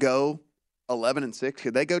team go 11-6?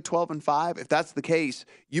 Could they go 12-5? If that's the case,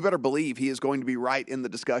 you better believe he is going to be right in the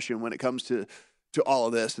discussion when it comes to all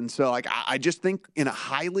of this. And so, like, I just think in a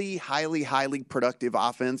highly, highly, highly productive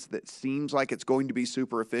offense that seems like it's going to be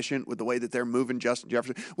super efficient with the way that they're moving Justin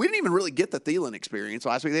Jefferson. We didn't even really get the Thielen experience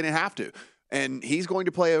last week. They didn't have to. And he's going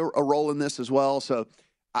to play a role in this as well. So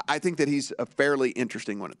I think that he's a fairly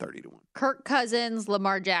interesting one at 30-1. Kirk Cousins,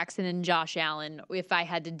 Lamar Jackson, and Josh Allen, if I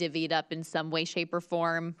had to divvy it up in some way, shape, or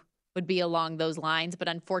form, would be along those lines. But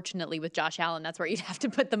unfortunately, with Josh Allen, that's where you'd have to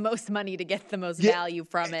put the most money to get the most value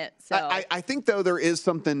from it. So I think, though, there is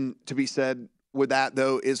something to be said with that,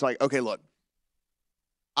 though, is like, okay, look,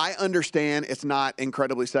 I understand it's not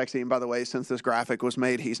incredibly sexy. And by the way, since this graphic was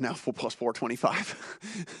made, he's now plus 425.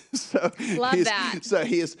 Love that. So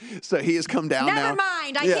he has come down now. Never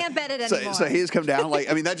mind. I can't bet it anymore. So he has come down. Like,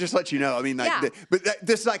 I mean, that just lets you know. I mean, like,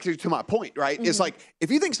 this is actually to my point, right? Mm-hmm. It's like, if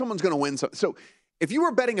you think someone's going to win, so if you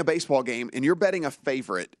were betting a baseball game and you're betting a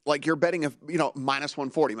favorite, like you're betting a, minus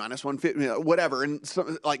 140, minus 150, whatever, and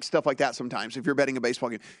like stuff like that sometimes, if you're betting a baseball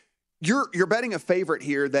game, You're betting a favorite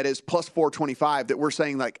here that is plus 425 that we're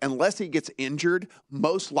saying, like, unless he gets injured,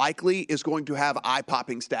 most likely is going to have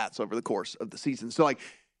eye-popping stats over the course of the season. So, like,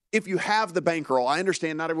 if you have the bankroll, I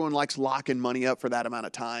understand not everyone likes locking money up for that amount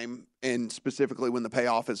of time, and specifically when the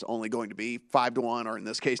payoff is only going to be 5-1, or in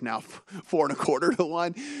this case now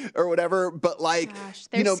 4.25-1 or whatever. But like,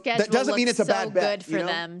 that doesn't mean it's a bad bet. Good for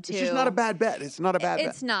them too. It's just not a bad bet. It's not a bad bet.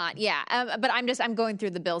 It's not, yeah. But I'm going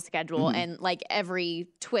through the Bills schedule, and like every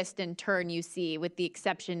twist and turn you see, with the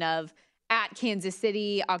exception of at Kansas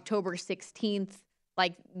City, October 16th,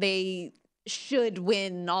 like they should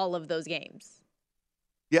win all of those games.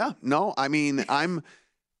 Yeah, no, I mean, and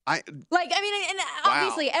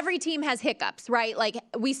obviously every team has hiccups, right? Like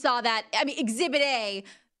we saw that. I mean, Exhibit A,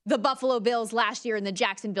 the Buffalo Bills last year and the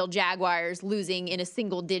Jacksonville Jaguars losing in a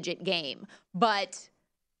single-digit game. But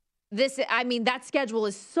that schedule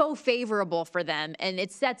is so favorable for them, and it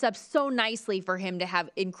sets up so nicely for him to have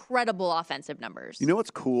incredible offensive numbers. You know what's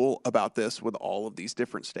cool about this with all of these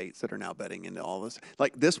different states that are now betting into all this?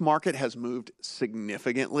 Like, this market has moved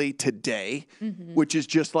significantly today, which is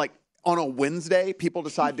just like on a Wednesday, people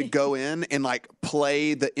decide to go in and like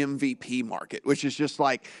play the MVP market, which is just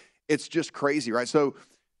like, it's just crazy, right? So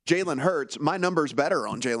Jalen Hurts, my number's better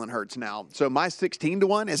on Jalen Hurts now. So my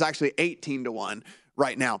 16-1 is actually 18-1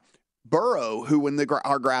 right now. Burrow, who when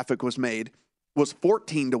our graphic was made, was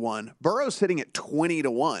 14-1. Burrow's sitting at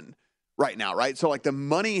 20-1 right now, right? So like the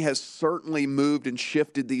money has certainly moved and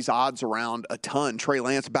shifted these odds around a ton. Trey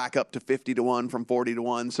Lance back up to 50-1 from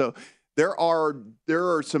 40-1. So there are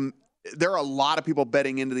a lot of people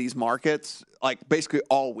betting into these markets like basically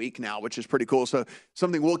all week now, which is pretty cool. So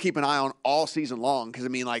something we'll keep an eye on all season long, because I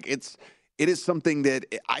mean, like it is something that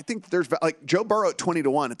I think there's like Joe Burrow at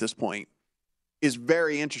 20-1 at this point is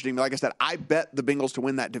very interesting. Like I said, I bet the Bengals to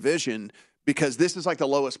win that division because this is like the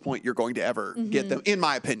lowest point you're going to ever get them, in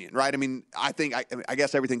my opinion, right? I mean, I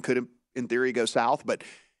guess everything could, in theory, go south, but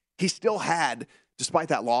he still had, despite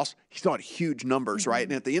that loss, he still had huge numbers, right?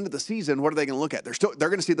 And at the end of the season, what are they going to look at? They're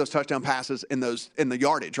going to see those touchdown passes in the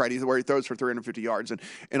yardage, right? Where he throws for 350 yards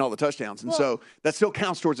and all the touchdowns. And so that still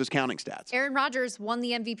counts towards his counting stats. Aaron Rodgers won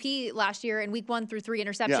the MVP last year in week 1 through 3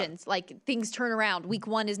 interceptions. Yeah. Like, things turn around. Week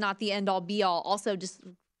 1 is not the end all be all. Also, just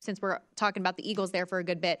since we're talking about the Eagles there for a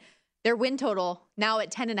good bit, their win total now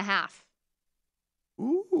at 10.5.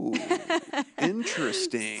 Ooh,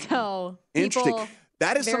 interesting. So interesting.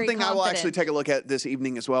 That is something confident. I will actually take a look at this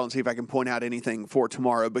evening as well and see if I can point out anything for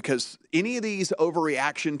tomorrow, because any of these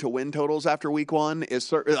overreaction to win totals after week 1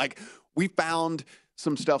 is like, we found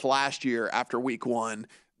some stuff last year after week 1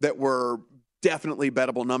 that were definitely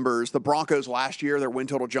bettable numbers. The Broncos last year, their win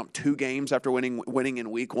total jumped 2 games after winning in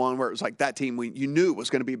week 1, where it was like that team you knew was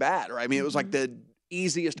going to be bad, right? I mean, it was like the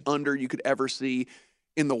easiest under you could ever see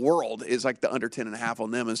in the world is like the under 10.5 on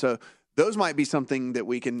them. And so those might be something that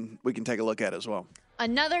we can take a look at as well.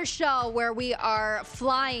 Another show where we are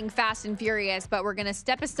flying fast and furious, but we're going to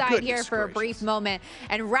step aside here for a brief moment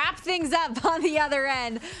and wrap things up on the other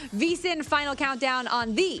end. VSiN Final Countdown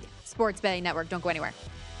on the Sports Betting Network. Don't go anywhere.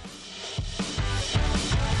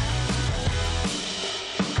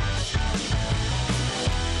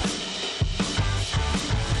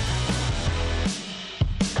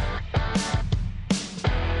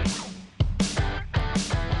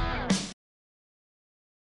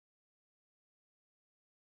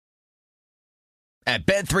 At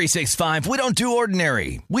Bet365, we don't do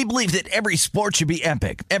ordinary. We believe that every sport should be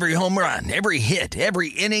epic. Every home run, every hit, every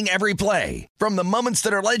inning, every play. From the moments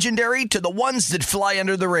that are legendary to the ones that fly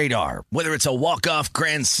under the radar. Whether it's a walk-off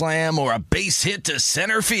grand slam or a base hit to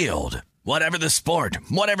center field. Whatever the sport,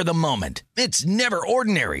 whatever the moment. It's never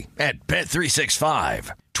ordinary at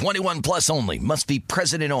Bet365. 21 plus only. Must be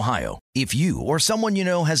present in Ohio. If you or someone you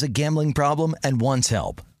know has a gambling problem and wants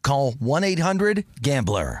help, call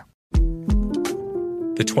 1-800-GAMBLER.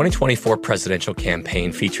 The 2024 presidential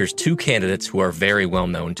campaign features 2 candidates who are very well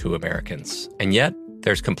known to Americans. And yet,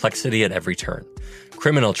 there's complexity at every turn.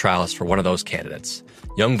 criminal trials for one of those candidates,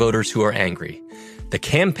 young voters who are angry. The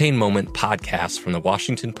Campaign Moment podcast from the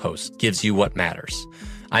Washington Post gives you what matters.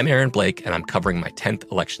 I'm Aaron Blake, and I'm covering my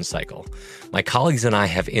 10th election cycle. My colleagues and I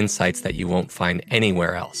have insights that you won't find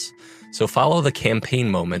anywhere else. So follow the Campaign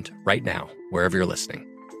Moment right now, wherever you're listening.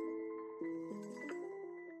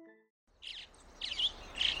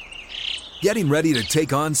 Getting ready to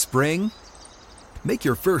take on spring? Make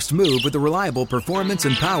your first move with the reliable performance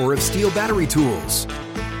and power of Steel battery tools.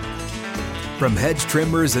 From hedge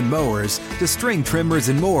trimmers and mowers to string trimmers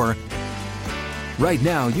and more, right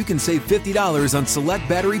now you can save $50 on select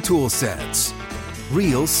battery tool sets.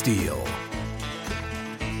 Real Steel.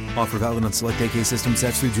 Offer valid on select AK system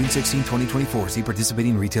sets through June 16, 2024. See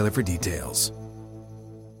participating retailer for details.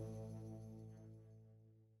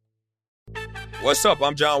 What's up?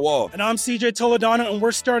 I'm John Wall. And I'm CJ Toledano, and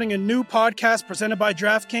we're starting a new podcast presented by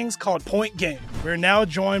DraftKings called Point Game. We're now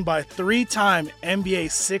joined by three-time NBA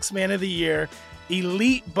Sixth Man of the Year,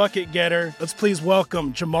 elite bucket getter. Let's please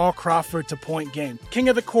welcome Jamal Crawford to Point Game. King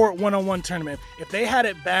of the Court one-on-one tournament. If they had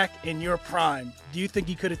it back in your prime, do you think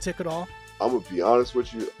you could have took it all? I'm going to be honest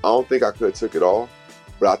with you. I don't think I could have took it all,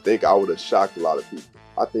 but I think I would have shocked a lot of people.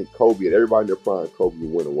 I think Kobe and everybody in their prime, Kobe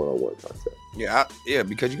would win a one-on-one contest. Yeah,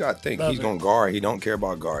 because you got to think, he's going to guard. He don't care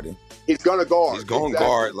about guarding. He's going to guard. He's going to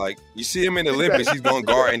guard. Like, you see him in the Olympics, he's going to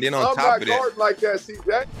guard. And then on top of that. I'm not guarding like that, see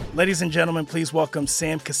that? Ladies and gentlemen, please welcome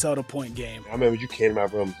Sam Cassell to Point Game. I remember you came to my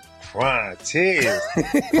room crying, tears,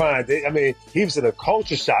 crying. I mean, he was in a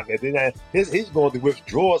culture shock. And then he's going through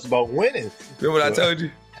withdrawals about winning. Remember what I told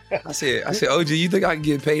you? I said, OG, you think I can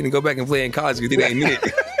get paid and go back and play in college because it ain't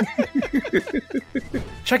it?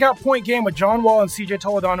 Check out Point Game with John Wall and CJ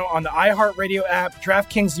Toledano on the iHeartRadio app,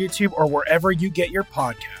 DraftKings YouTube, or wherever you get your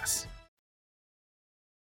podcasts.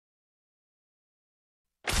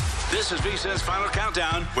 This is VSiN's Final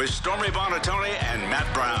Countdown with Stormy Buonantony and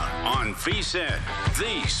Matt Brown on VSiN,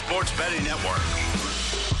 the sports betting network.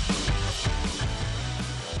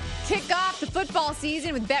 Kick off the football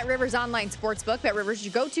season with BetRivers Online Sportsbook. BetRivers is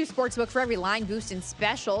your go-to sportsbook for every line boost and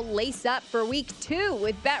special. Lace up for week 2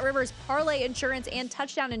 with BetRivers parlay insurance and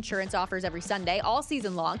touchdown insurance offers every Sunday all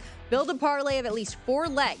season long. Build a parlay of at least 4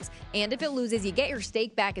 legs, and if it loses, you get your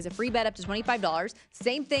stake back as a free bet up to $25.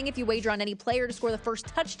 Same thing if you wager on any player to score the first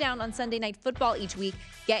touchdown on Sunday Night Football each week.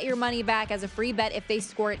 Get your money back as a free bet if they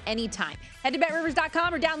score at any time. Head to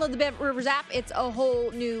BetRivers.com or download the BetRivers app. It's a whole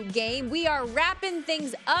new game. We are wrapping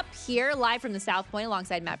things up here live from the South Point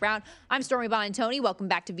alongside Matt Brown. I'm Stormy Buonantony. Welcome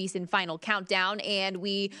back to VSiN Final Countdown. And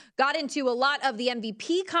we got into a lot of the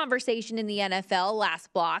MVP conversation in the NFL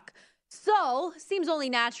last block. So, seems only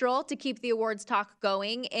natural to keep the awards talk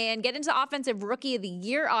going and get into Offensive Rookie of the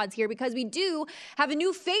Year odds here because we do have a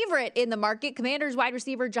new favorite in the market. Commanders wide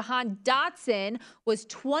receiver Jahan Dotson was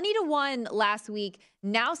 20-1 last week,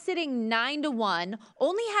 now sitting 9-1.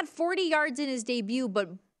 Only had 40 yards in his debut, but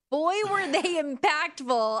boy, were they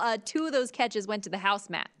impactful. 2 of those catches went to the house,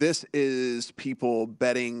 Matt. This is people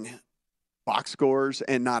betting box scores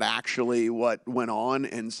and not actually what went on.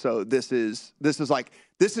 And so this is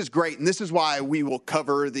great. And this is why we will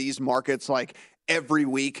cover these markets like every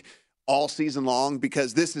week, all season long,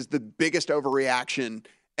 because this is the biggest overreaction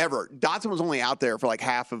ever. Dotson was only out there for like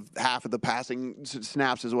half of the passing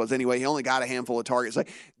snaps as was anyway. He only got a handful of targets. Like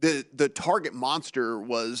the target monster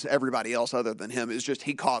was everybody else other than him. It's just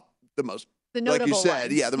he caught the most, like you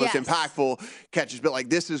said, ones. the most impactful catches. But like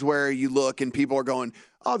this is where you look and people are going,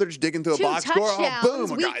 oh, they're just digging through a box score. Oh,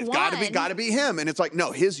 boom, it's got to be him. And it's like,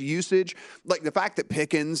 no, his usage, like the fact that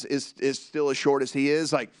Pickens is still as short as he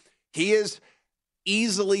is, like he is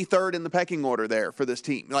easily third in the pecking order there for this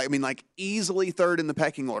team. Like easily third in the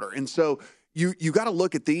pecking order. And so you got to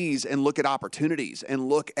look at these and look at opportunities and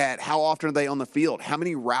look at how often are they on the field? How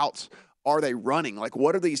many routes are they running? Like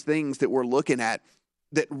what are these things that we're looking at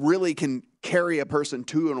that really can carry a person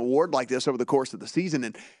to an award like this over the course of the season?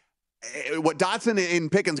 And what Dotson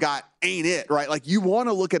and Pickens got ain't it, right? Like you want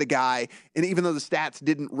to look at a guy, and even though the stats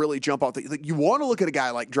didn't really jump off, you want to look at a guy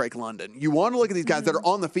like Drake London. You want to look at these guys that are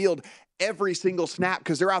on the field every single snap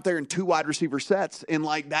because they're out there in 2 wide receiver sets, and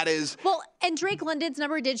like that is well. And Drake London's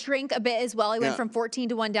number did shrink a bit as well. He went from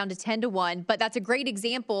 14-1 down to 10-1, but that's a great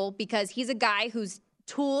example because he's a guy who's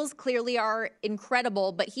tools clearly are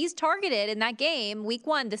incredible, but he's targeted in that game, week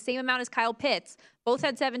 1, the same amount as Kyle Pitts. Both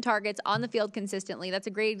had 7 targets on the field consistently. That's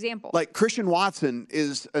a great example. Like Christian Watson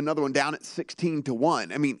is another one down at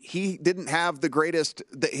 16-1. I mean, he didn't have the greatest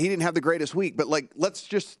week, but like let's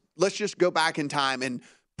just go back in time and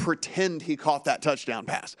pretend he caught that touchdown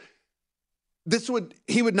pass.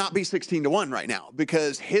 He would not be 16-1 right now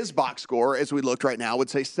because his box score, as we looked right now, would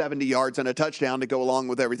say 70 yards and a touchdown to go along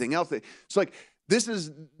with everything else. So like this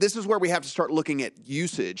is where we have to start looking at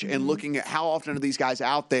usage and looking at how often are these guys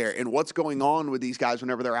out there and what's going on with these guys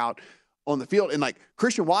whenever they're out on the field. And like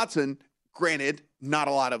Christian Watson, granted, not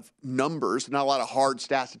a lot of numbers, not a lot of hard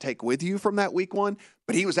stats to take with you from that week 1,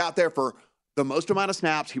 but he was out there for the most amount of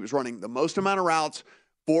snaps. He was running the most amount of routes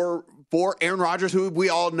for Aaron Rodgers, who we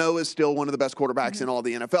all know is still one of the best quarterbacks in all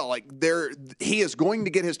the NFL. Like he is going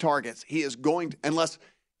to get his targets. He is going to, unless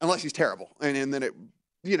he's terrible. And then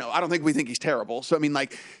I don't think we think he's terrible. So, I mean,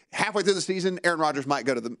 like halfway through the season, Aaron Rodgers might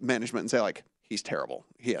go to the management and say like, he's terrible.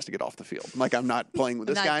 He has to get off the field. Like, I'm not playing with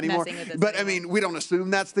this guy anymore. But I mean, we don't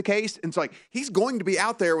assume that's the case. And so like, he's going to be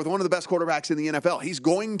out there with one of the best quarterbacks in the NFL. He's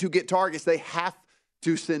going to get targets. They have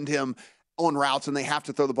to send him on routes and they have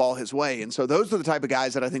to throw the ball his way. And so those are the type of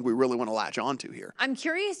guys that I think we really want to latch onto here. I'm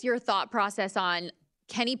curious your thought process on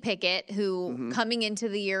Kenny Pickett, who coming into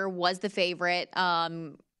the year was the favorite.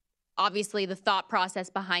 Obviously, the thought process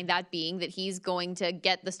behind that being that he's going to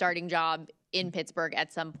get the starting job in Pittsburgh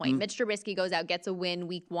at some point. Mitch Trubisky goes out, gets a win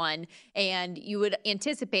week 1, and you would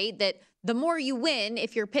anticipate that the more you win,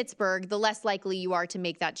 if you're Pittsburgh, the less likely you are to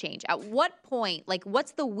make that change. At what point, like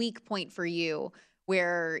what's the weak point for you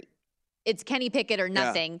where it's Kenny Pickett or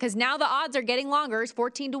nothing? Because now the odds are getting longer. It's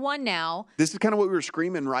 14-1 now. This is kind of what we were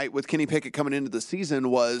screaming, right, with Kenny Pickett coming into the season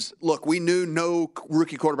was, look, we knew no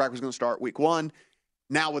rookie quarterback was going to start week 1.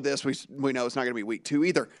 Now with this, we know it's not going to be week 2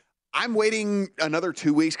 either. I'm waiting another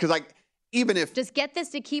 2 weeks because even if just get this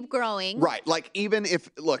to keep growing, right? Like even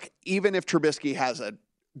if Trubisky has a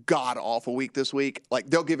god awful week this week, like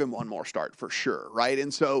they'll give him one more start for sure, right?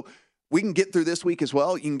 And so we can get through this week as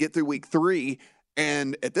well. You can get through week 3,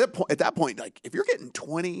 and at that point, like if you're getting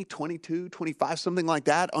 20, 22, 25, something like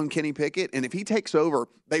that on Kenny Pickett, and if he takes over,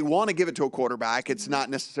 they want to give it to a quarterback. It's not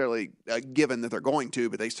necessarily given that they're going to,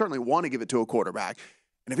 but they certainly want to give it to a quarterback.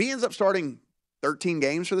 And if he ends up starting 13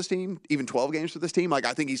 games for this team, even 12 games for this team, like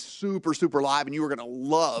I think he's super, super live, and you are going to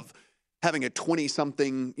love having a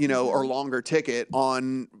 20-something, or longer ticket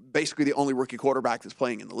on basically the only rookie quarterback that's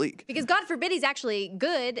playing in the league. Because God forbid he's actually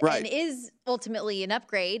good and is ultimately an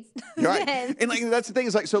upgrade. Right. And like that's the thing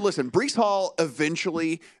is like, so listen, Breece Hall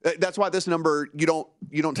eventually, that's why this number, you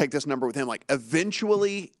don't take this number with him. Like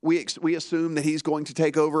eventually we assume that he's going to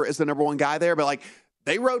take over as the number 1 guy there, but like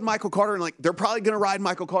they rode Michael Carter and like they're probably going to ride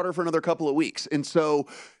Michael Carter for another couple of weeks. And so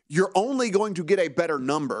you're only going to get a better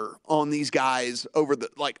number on these guys over the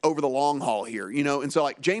long haul here, And so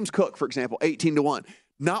like James Cook, for example, 18-1,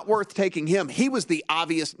 not worth taking him. He was the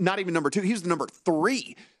obvious, not even number 2. He was the number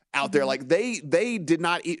 3 out there. Like they did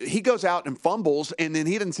not, he goes out and fumbles and then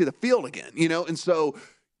he didn't see the field again, And so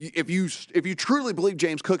if you truly believe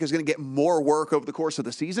James Cook is going to get more work over the course of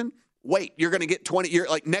the season, wait, you're going to get 20. You're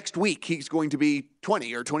like next week, he's going to be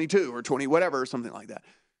 20 or 22 or 20, whatever, something like that.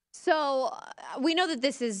 So we know that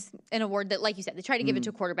this is an award that, like you said, they try to give it to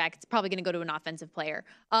a quarterback. It's probably going to go to an offensive player.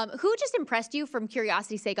 Who just impressed you from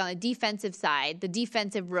curiosity's sake on the defensive side, the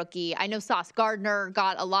defensive rookie? I know Sauce Gardner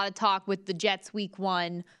got a lot of talk with the Jets week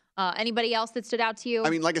 1. Anybody else that stood out to you?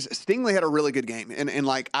 I mean, like I said, Stingley had a really good game. And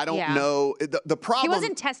like, I don't know. The problem. He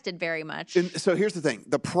wasn't tested very much. And so here's the thing.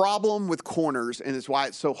 The problem with corners, and it's why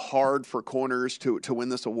it's so hard for corners to win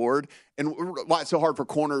this award, and why it's so hard for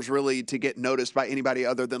corners really to get noticed by anybody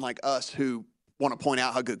other than like us who want to point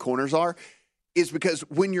out how good corners are, is because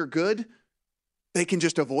when you're good, they can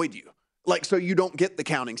just avoid you. Like, so you don't get the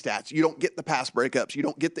counting stats. You don't get the pass breakups. You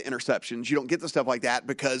don't get the interceptions. You don't get the stuff like that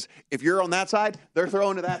because if you're on that side, they're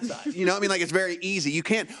throwing to that side. You know what I mean? Like, it's very easy. You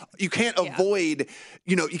can't avoid,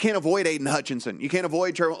 you can't avoid Aiden Hutchinson. You can't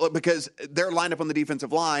avoid Trevor because they're lined up on the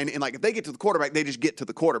defensive line. And like, if they get to the quarterback, they just get to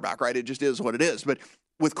the quarterback, right? It just is what it is. But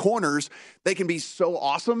with corners, they can be so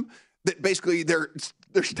awesome that basically their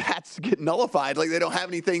stats get nullified. Like, they don't have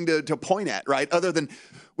anything to point at, right? Other than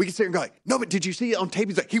we can sit here and go like, no, but did you see it on tape?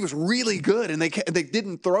 He's like, he was really good, and they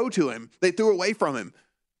didn't throw to him. They threw away from him.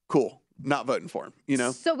 Cool. Not voting for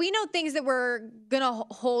him, So we know things that we're going to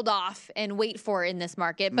hold off and wait for in this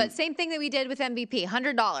market, but same thing that we did with MVP,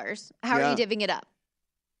 $100. How are you divvying it up?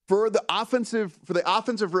 For the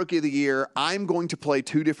offensive rookie of the year, I'm going to play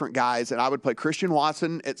 2 different guys, and I would play Christian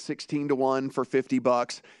Watson at 16-1 for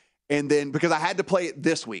 $50. And then, because I had to play it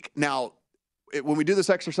this week. Now, when we do this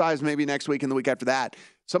exercise, maybe next week and the week after that,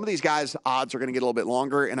 some of these guys' odds are going to get a little bit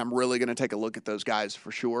longer, and I'm really going to take a look at those guys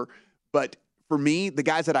for sure. But for me, the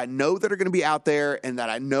guys that I know that are going to be out there and that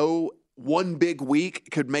I know one big week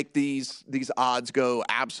could make these odds go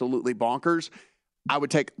absolutely bonkers, I would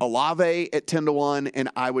take Olave at 10-1, and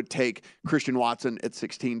I would take Christian Watson at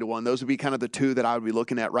 16-1. Those would be kind of the 2 that I would be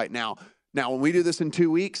looking at right now. Now, when we do this in 2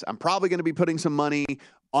 weeks, I'm probably going to be putting some money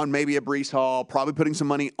on maybe a Breece Hall, probably putting some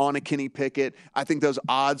money on a Kenny Pickett. I think those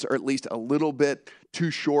odds are at least a little bit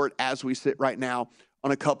too short as we sit right now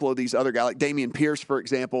on a couple of these other guys. Like Dameon Pierce, for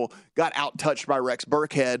example, got out-touched by Rex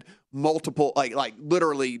Burkhead multiple,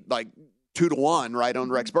 literally 2-1, right, on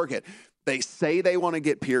Rex Burkhead. They say they want to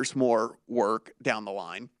get Pierce more work down the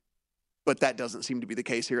line, but that doesn't seem to be the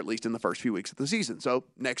case here, at least in the first few weeks of the season. So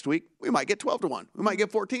next week, we might get 12-1. We might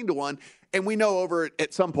get 14-1. And we know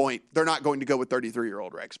at some point, they're not going to go with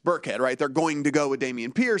 33-year-old Rex Burkhead, right? They're going to go with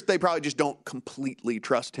Dameon Pierce. They probably just don't completely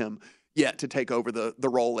trust him yet to take over the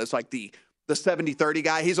role as like the 70-30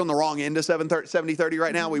 guy. He's on the wrong end of 70-30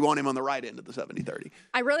 right now. We want him on the right end of the 70-30.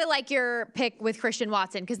 I really like your pick with Christian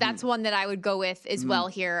Watson because that's one that I would go with as well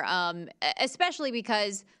here, especially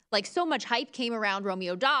because so much hype came around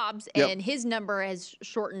Romeo Doubs, and his number has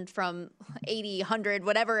shortened from 80, 100,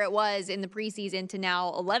 whatever it was in the preseason to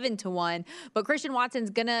now 11-1. But Christian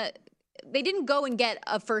Watson's they didn't go and get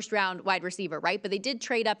a first-round wide receiver, right? But they did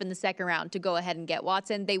trade up in the second round to go ahead and get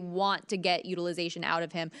Watson. They want to get utilization out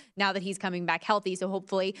of him now that he's coming back healthy. So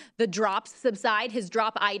hopefully the drops subside, his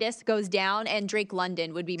drop-itis goes down, and Drake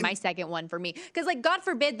London would be my second one for me. Because, God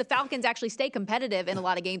forbid, the Falcons actually stay competitive in a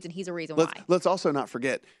lot of games, and he's a reason why. Let's also not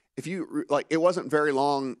forget, if you it wasn't very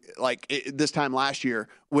long this time last year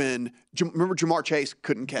when remember Jamar Chase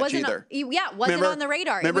couldn't catch either. Wasn't on the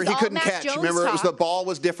radar. Remember he couldn't catch. Remember it was the ball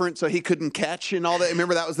was different, so he couldn't catch and all that.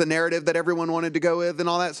 Remember that was the narrative that everyone wanted to go with and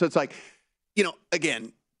all that. So it's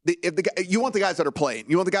again, you want the guys that are playing,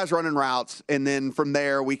 you want the guys running routes, and then from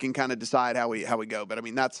there we can kind of decide how we go. But I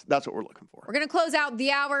mean that's what we're looking for. We're gonna close out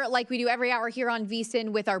the hour like we do every hour here on VSiN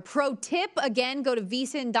with our pro tip. Again, go to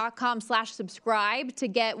vsin.com/subscribe to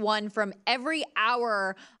get one from every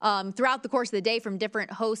hour throughout the course of the day from different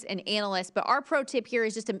hosts and analysts. But our pro tip here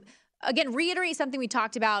is just to reiterate something we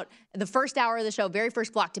talked about the first hour of the show, very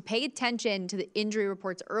first block, to pay attention to the injury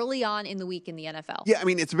reports early on in the week in the NFL. Yeah, I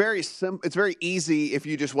mean, it's very simple. It's very easy if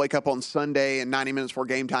you just wake up on Sunday and 90 minutes before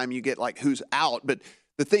game time, you get who's out. But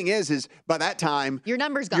the thing is by that time, your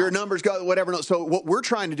numbers go, whatever. So what we're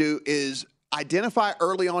trying to do is identify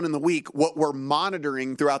early on in the week what we're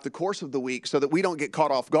monitoring throughout the course of the week so that we don't get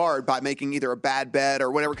caught off guard by making either a bad bet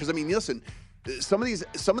or whatever. Because, I mean, listen, some of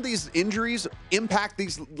these injuries impact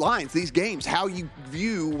these lines, these games, how you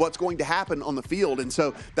view what's going to happen on the field. And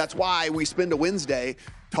so that's why we spend a Wednesday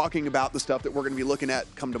talking about the stuff that we're going to be looking at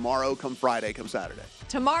come tomorrow, come Friday, come Saturday.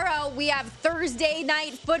 Tomorrow, we have Thursday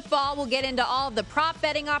night football. We'll get into all of the prop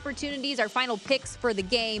betting opportunities, our final picks for the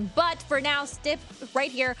game. But for now, stick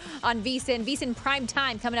right here on VSiN. VSiN Prime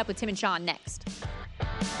Time coming up with Tim and Sean next.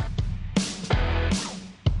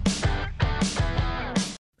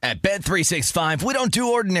 At Bet365, we don't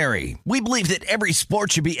do ordinary. We believe that every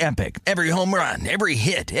sport should be epic. Every home run, every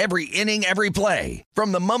hit, every inning, every play.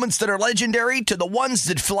 From the moments that are legendary to the ones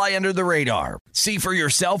that fly under the radar. See for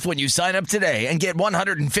yourself when you sign up today and get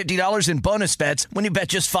 $150 in bonus bets when you bet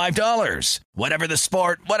just $5. Whatever the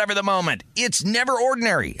sport, whatever the moment, it's never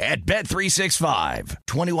ordinary at Bet365.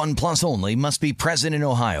 21 plus only. Must be present in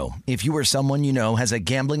Ohio. If you or someone you know has a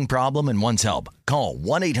gambling problem and wants help, call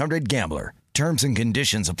 1-800-GAMBLER. Terms and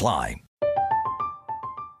conditions apply.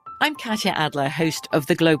 I'm Katya Adler, host of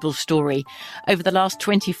The Global Story. Over the last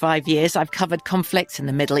 25 years, I've covered conflicts in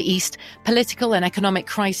the Middle East, political and economic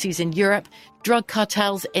crises in Europe, drug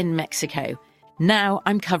cartels in Mexico. Now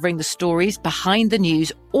I'm covering the stories behind the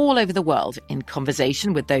news all over the world in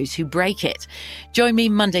conversation with those who break it. Join me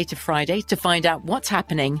Monday to Friday to find out what's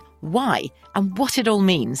happening, why, and what it all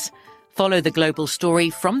means. Follow The Global Story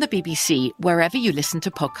from the BBC wherever you listen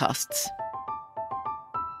to podcasts.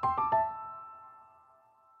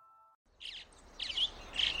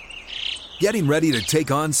 Getting ready to take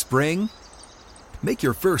on spring? Make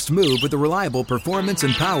your first move with the reliable performance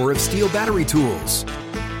and power of Steel battery tools.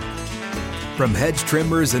 From hedge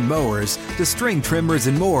trimmers and mowers to string trimmers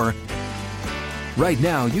and more, right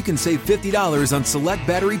now you can save $50 on select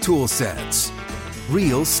battery tool sets.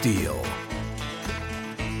 Real Steel.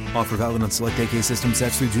 Offer valid on select AK system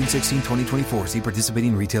sets through June 16, 2024. See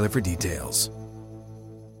participating retailer for details.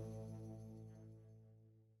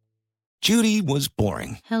 Judy was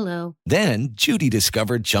boring. Hello. Then Judy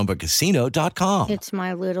discovered ChumbaCasino.com. It's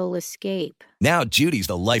my little escape. Now Judy's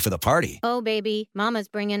the life of the party. Oh, baby, mama's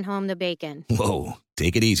bringing home the bacon. Whoa,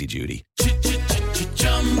 take it easy, Judy.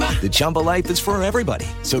 The Chumba life is for everybody.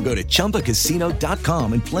 So go to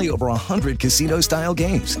ChumbaCasino.com and play over 100 casino-style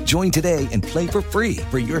games. Join today and play for free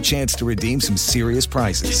for your chance to redeem some serious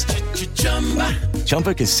prizes.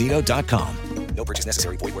 ChumbaCasino.com. No purchase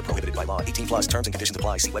necessary. Void where prohibited by law. 18 plus terms and conditions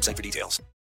apply. See website for details.